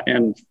that.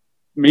 And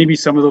maybe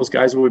some of those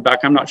guys will be back.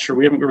 I'm not sure.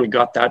 We haven't really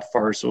got that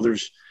far. So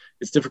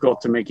it's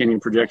difficult to make any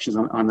projections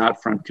on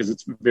that front because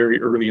it's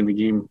very early in the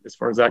game as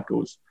far as that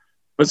goes.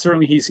 But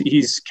certainly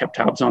he's kept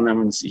tabs on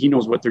them and he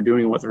knows what they're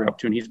doing and what they're up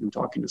to. And he's been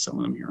talking to some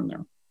of them here and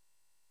there.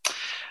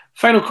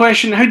 Final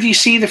question. How do you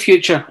see the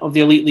future of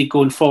the Elite League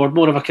going forward?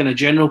 More of a kind of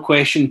general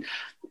question.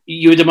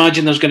 You would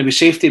imagine there's going to be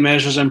safety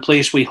measures in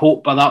place. We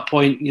hope by that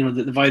point,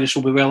 that the virus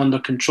will be well under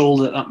control,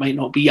 that might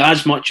not be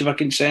as much of a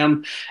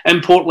concern.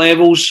 Import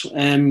levels,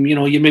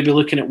 you may be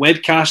looking at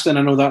webcasting.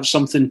 I know that's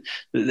something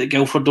that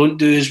Guildford don't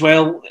do as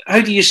well.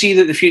 How do you see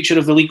that the future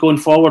of the league going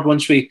forward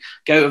once we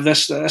get out of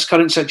this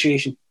current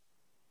situation?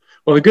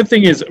 Well, the good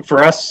thing is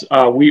for us,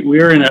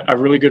 we are in a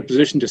really good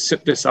position to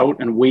sit this out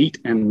and wait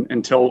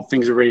until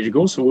things are ready to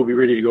go. So we'll be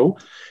ready to go.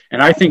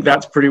 And I think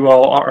that's pretty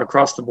well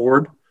across the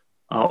board.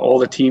 All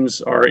the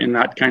teams are in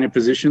that kind of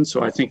position.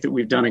 So I think that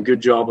we've done a good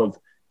job of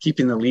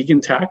keeping the league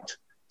intact.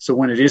 So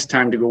when it is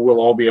time to go, we'll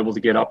all be able to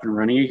get up and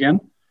running again.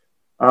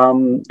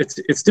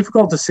 It's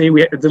difficult to say.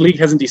 The league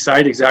hasn't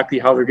decided exactly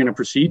how they're going to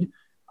proceed.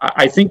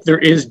 I think there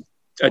is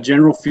a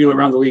general feel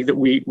around the league that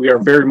we are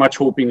very much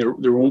hoping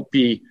there won't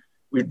be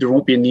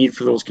a need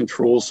for those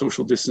controls,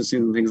 social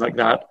distancing and things like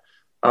that.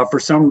 For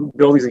some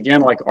buildings,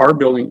 again, like our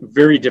building,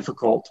 very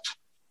difficult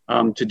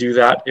to do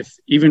that.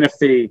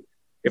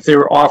 If they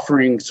were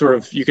offering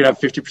you could have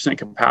 50%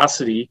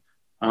 capacity,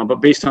 but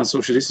based on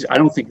social distancing, I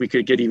don't think we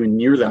could get even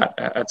near that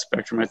at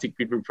Spectrum. I think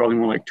we'd be probably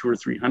more like 200 or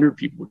 300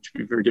 people, which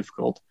would be very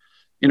difficult.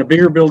 In a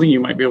bigger building, you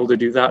might be able to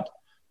do that.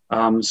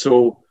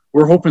 So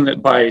we're hoping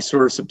that by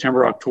sort of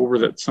September, October,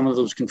 that some of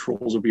those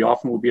controls will be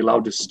off and we'll be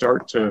allowed to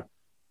start to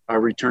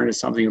return to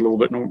something a little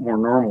bit more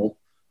normal.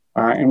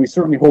 And we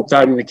certainly hope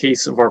that in the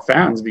case of our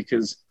fans,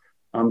 because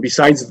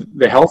besides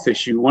the health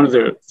issue, one of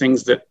the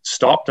things that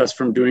stopped us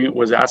from doing it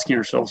was asking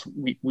ourselves,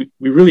 we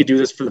really do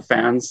this for the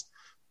fans.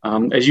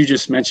 As you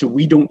just mentioned,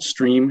 we don't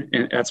stream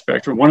at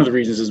Spectrum. One of the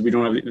reasons is we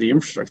don't have the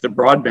infrastructure. The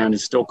broadband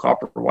is still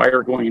copper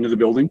wire going into the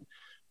building,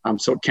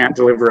 so it can't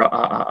deliver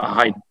a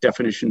high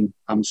definition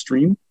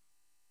stream.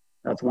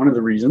 That's one of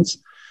the reasons.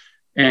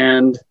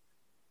 And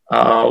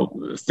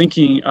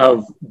thinking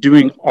of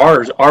doing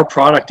our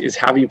product is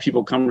having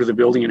people come to the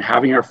building and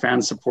having our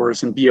fans support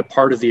us and be a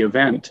part of the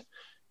event.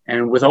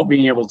 And without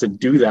being able to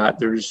do that,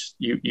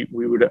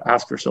 we would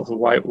ask ourselves,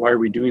 well, why are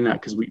we doing that?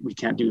 Because we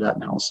can't do that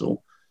now.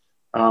 So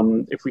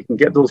if we can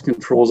get those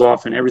controls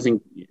off and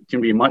everything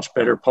can be much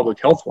better public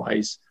health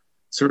wise,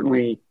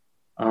 certainly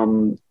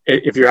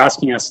if you're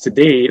asking us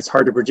today, it's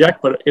hard to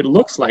project, but it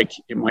looks like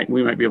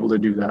we might be able to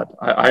do that.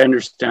 I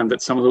understand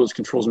that some of those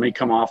controls may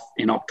come off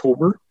in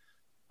October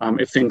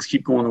if things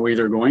keep going the way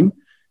they're going.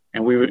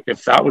 And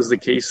if that was the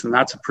case, then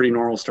that's a pretty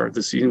normal start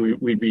this season.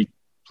 We'd be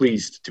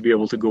pleased to be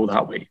able to go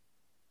that way.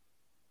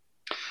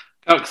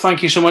 Kirk,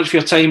 thank you so much for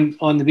your time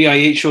on the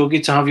BIH show.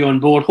 Good to have you on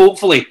board.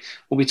 Hopefully,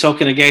 we'll be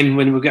talking again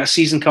when we've got a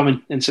season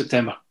coming in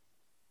September.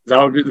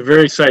 That would be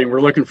very exciting.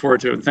 We're looking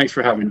forward to it. Thanks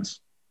for having us.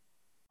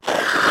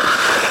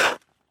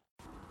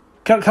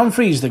 Kirk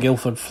Humphreys, the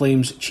Guildford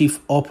Flames Chief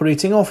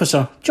Operating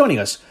Officer, joining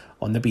us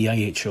on the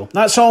BIH show.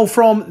 That's all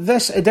from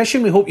this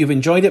edition. We hope you've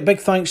enjoyed it.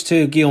 Big thanks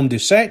to Guillaume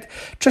Doucette,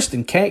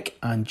 Tristan Keck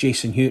and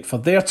Jason Hewitt for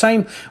their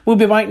time. We'll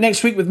be back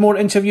next week with more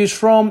interviews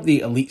from the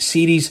Elite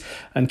Series,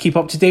 and keep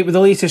up to date with the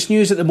latest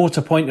news at the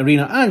Motorpoint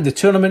Arena and the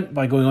tournament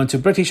by going on to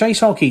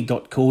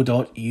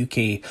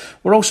britishicehockey.co.uk.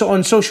 We're also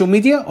on social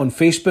media, on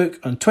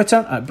Facebook, on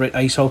Twitter at Brit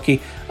Ice Hockey,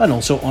 and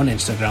also on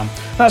Instagram.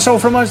 That's all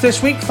from us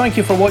this week. Thank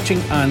you for watching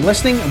and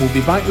listening, and we'll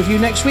be back with you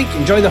next week.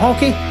 Enjoy the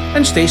hockey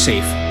and stay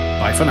safe.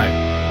 Bye for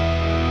now.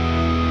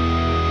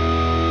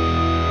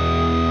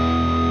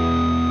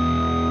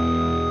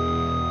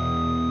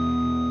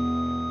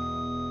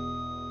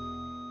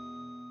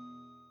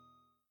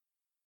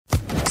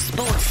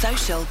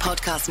 Social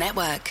Podcast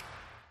Network.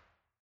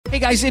 Hey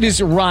guys, it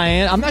is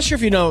Ryan. I'm not sure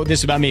if you know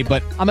this about me,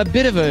 but I'm a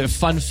bit of a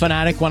fun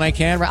fanatic when I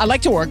can. I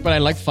like to work, but I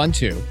like fun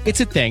too.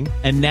 It's a thing.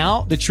 And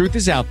now the truth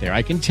is out there.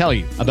 I can tell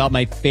you about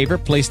my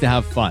favorite place to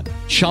have fun.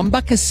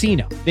 Chumba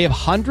Casino. They have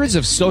hundreds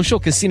of social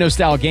casino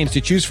style games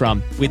to choose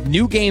from with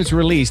new games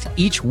released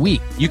each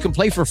week. You can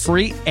play for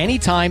free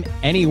anytime,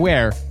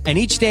 anywhere. And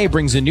each day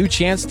brings a new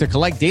chance to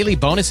collect daily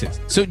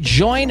bonuses. So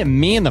join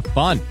me in the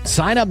fun.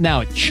 Sign up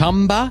now at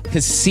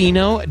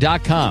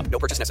ChumbaCasino.com. No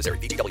purchase necessary.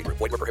 VGW Group.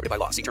 Void where prohibited by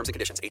law. See terms and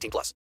conditions. 18+.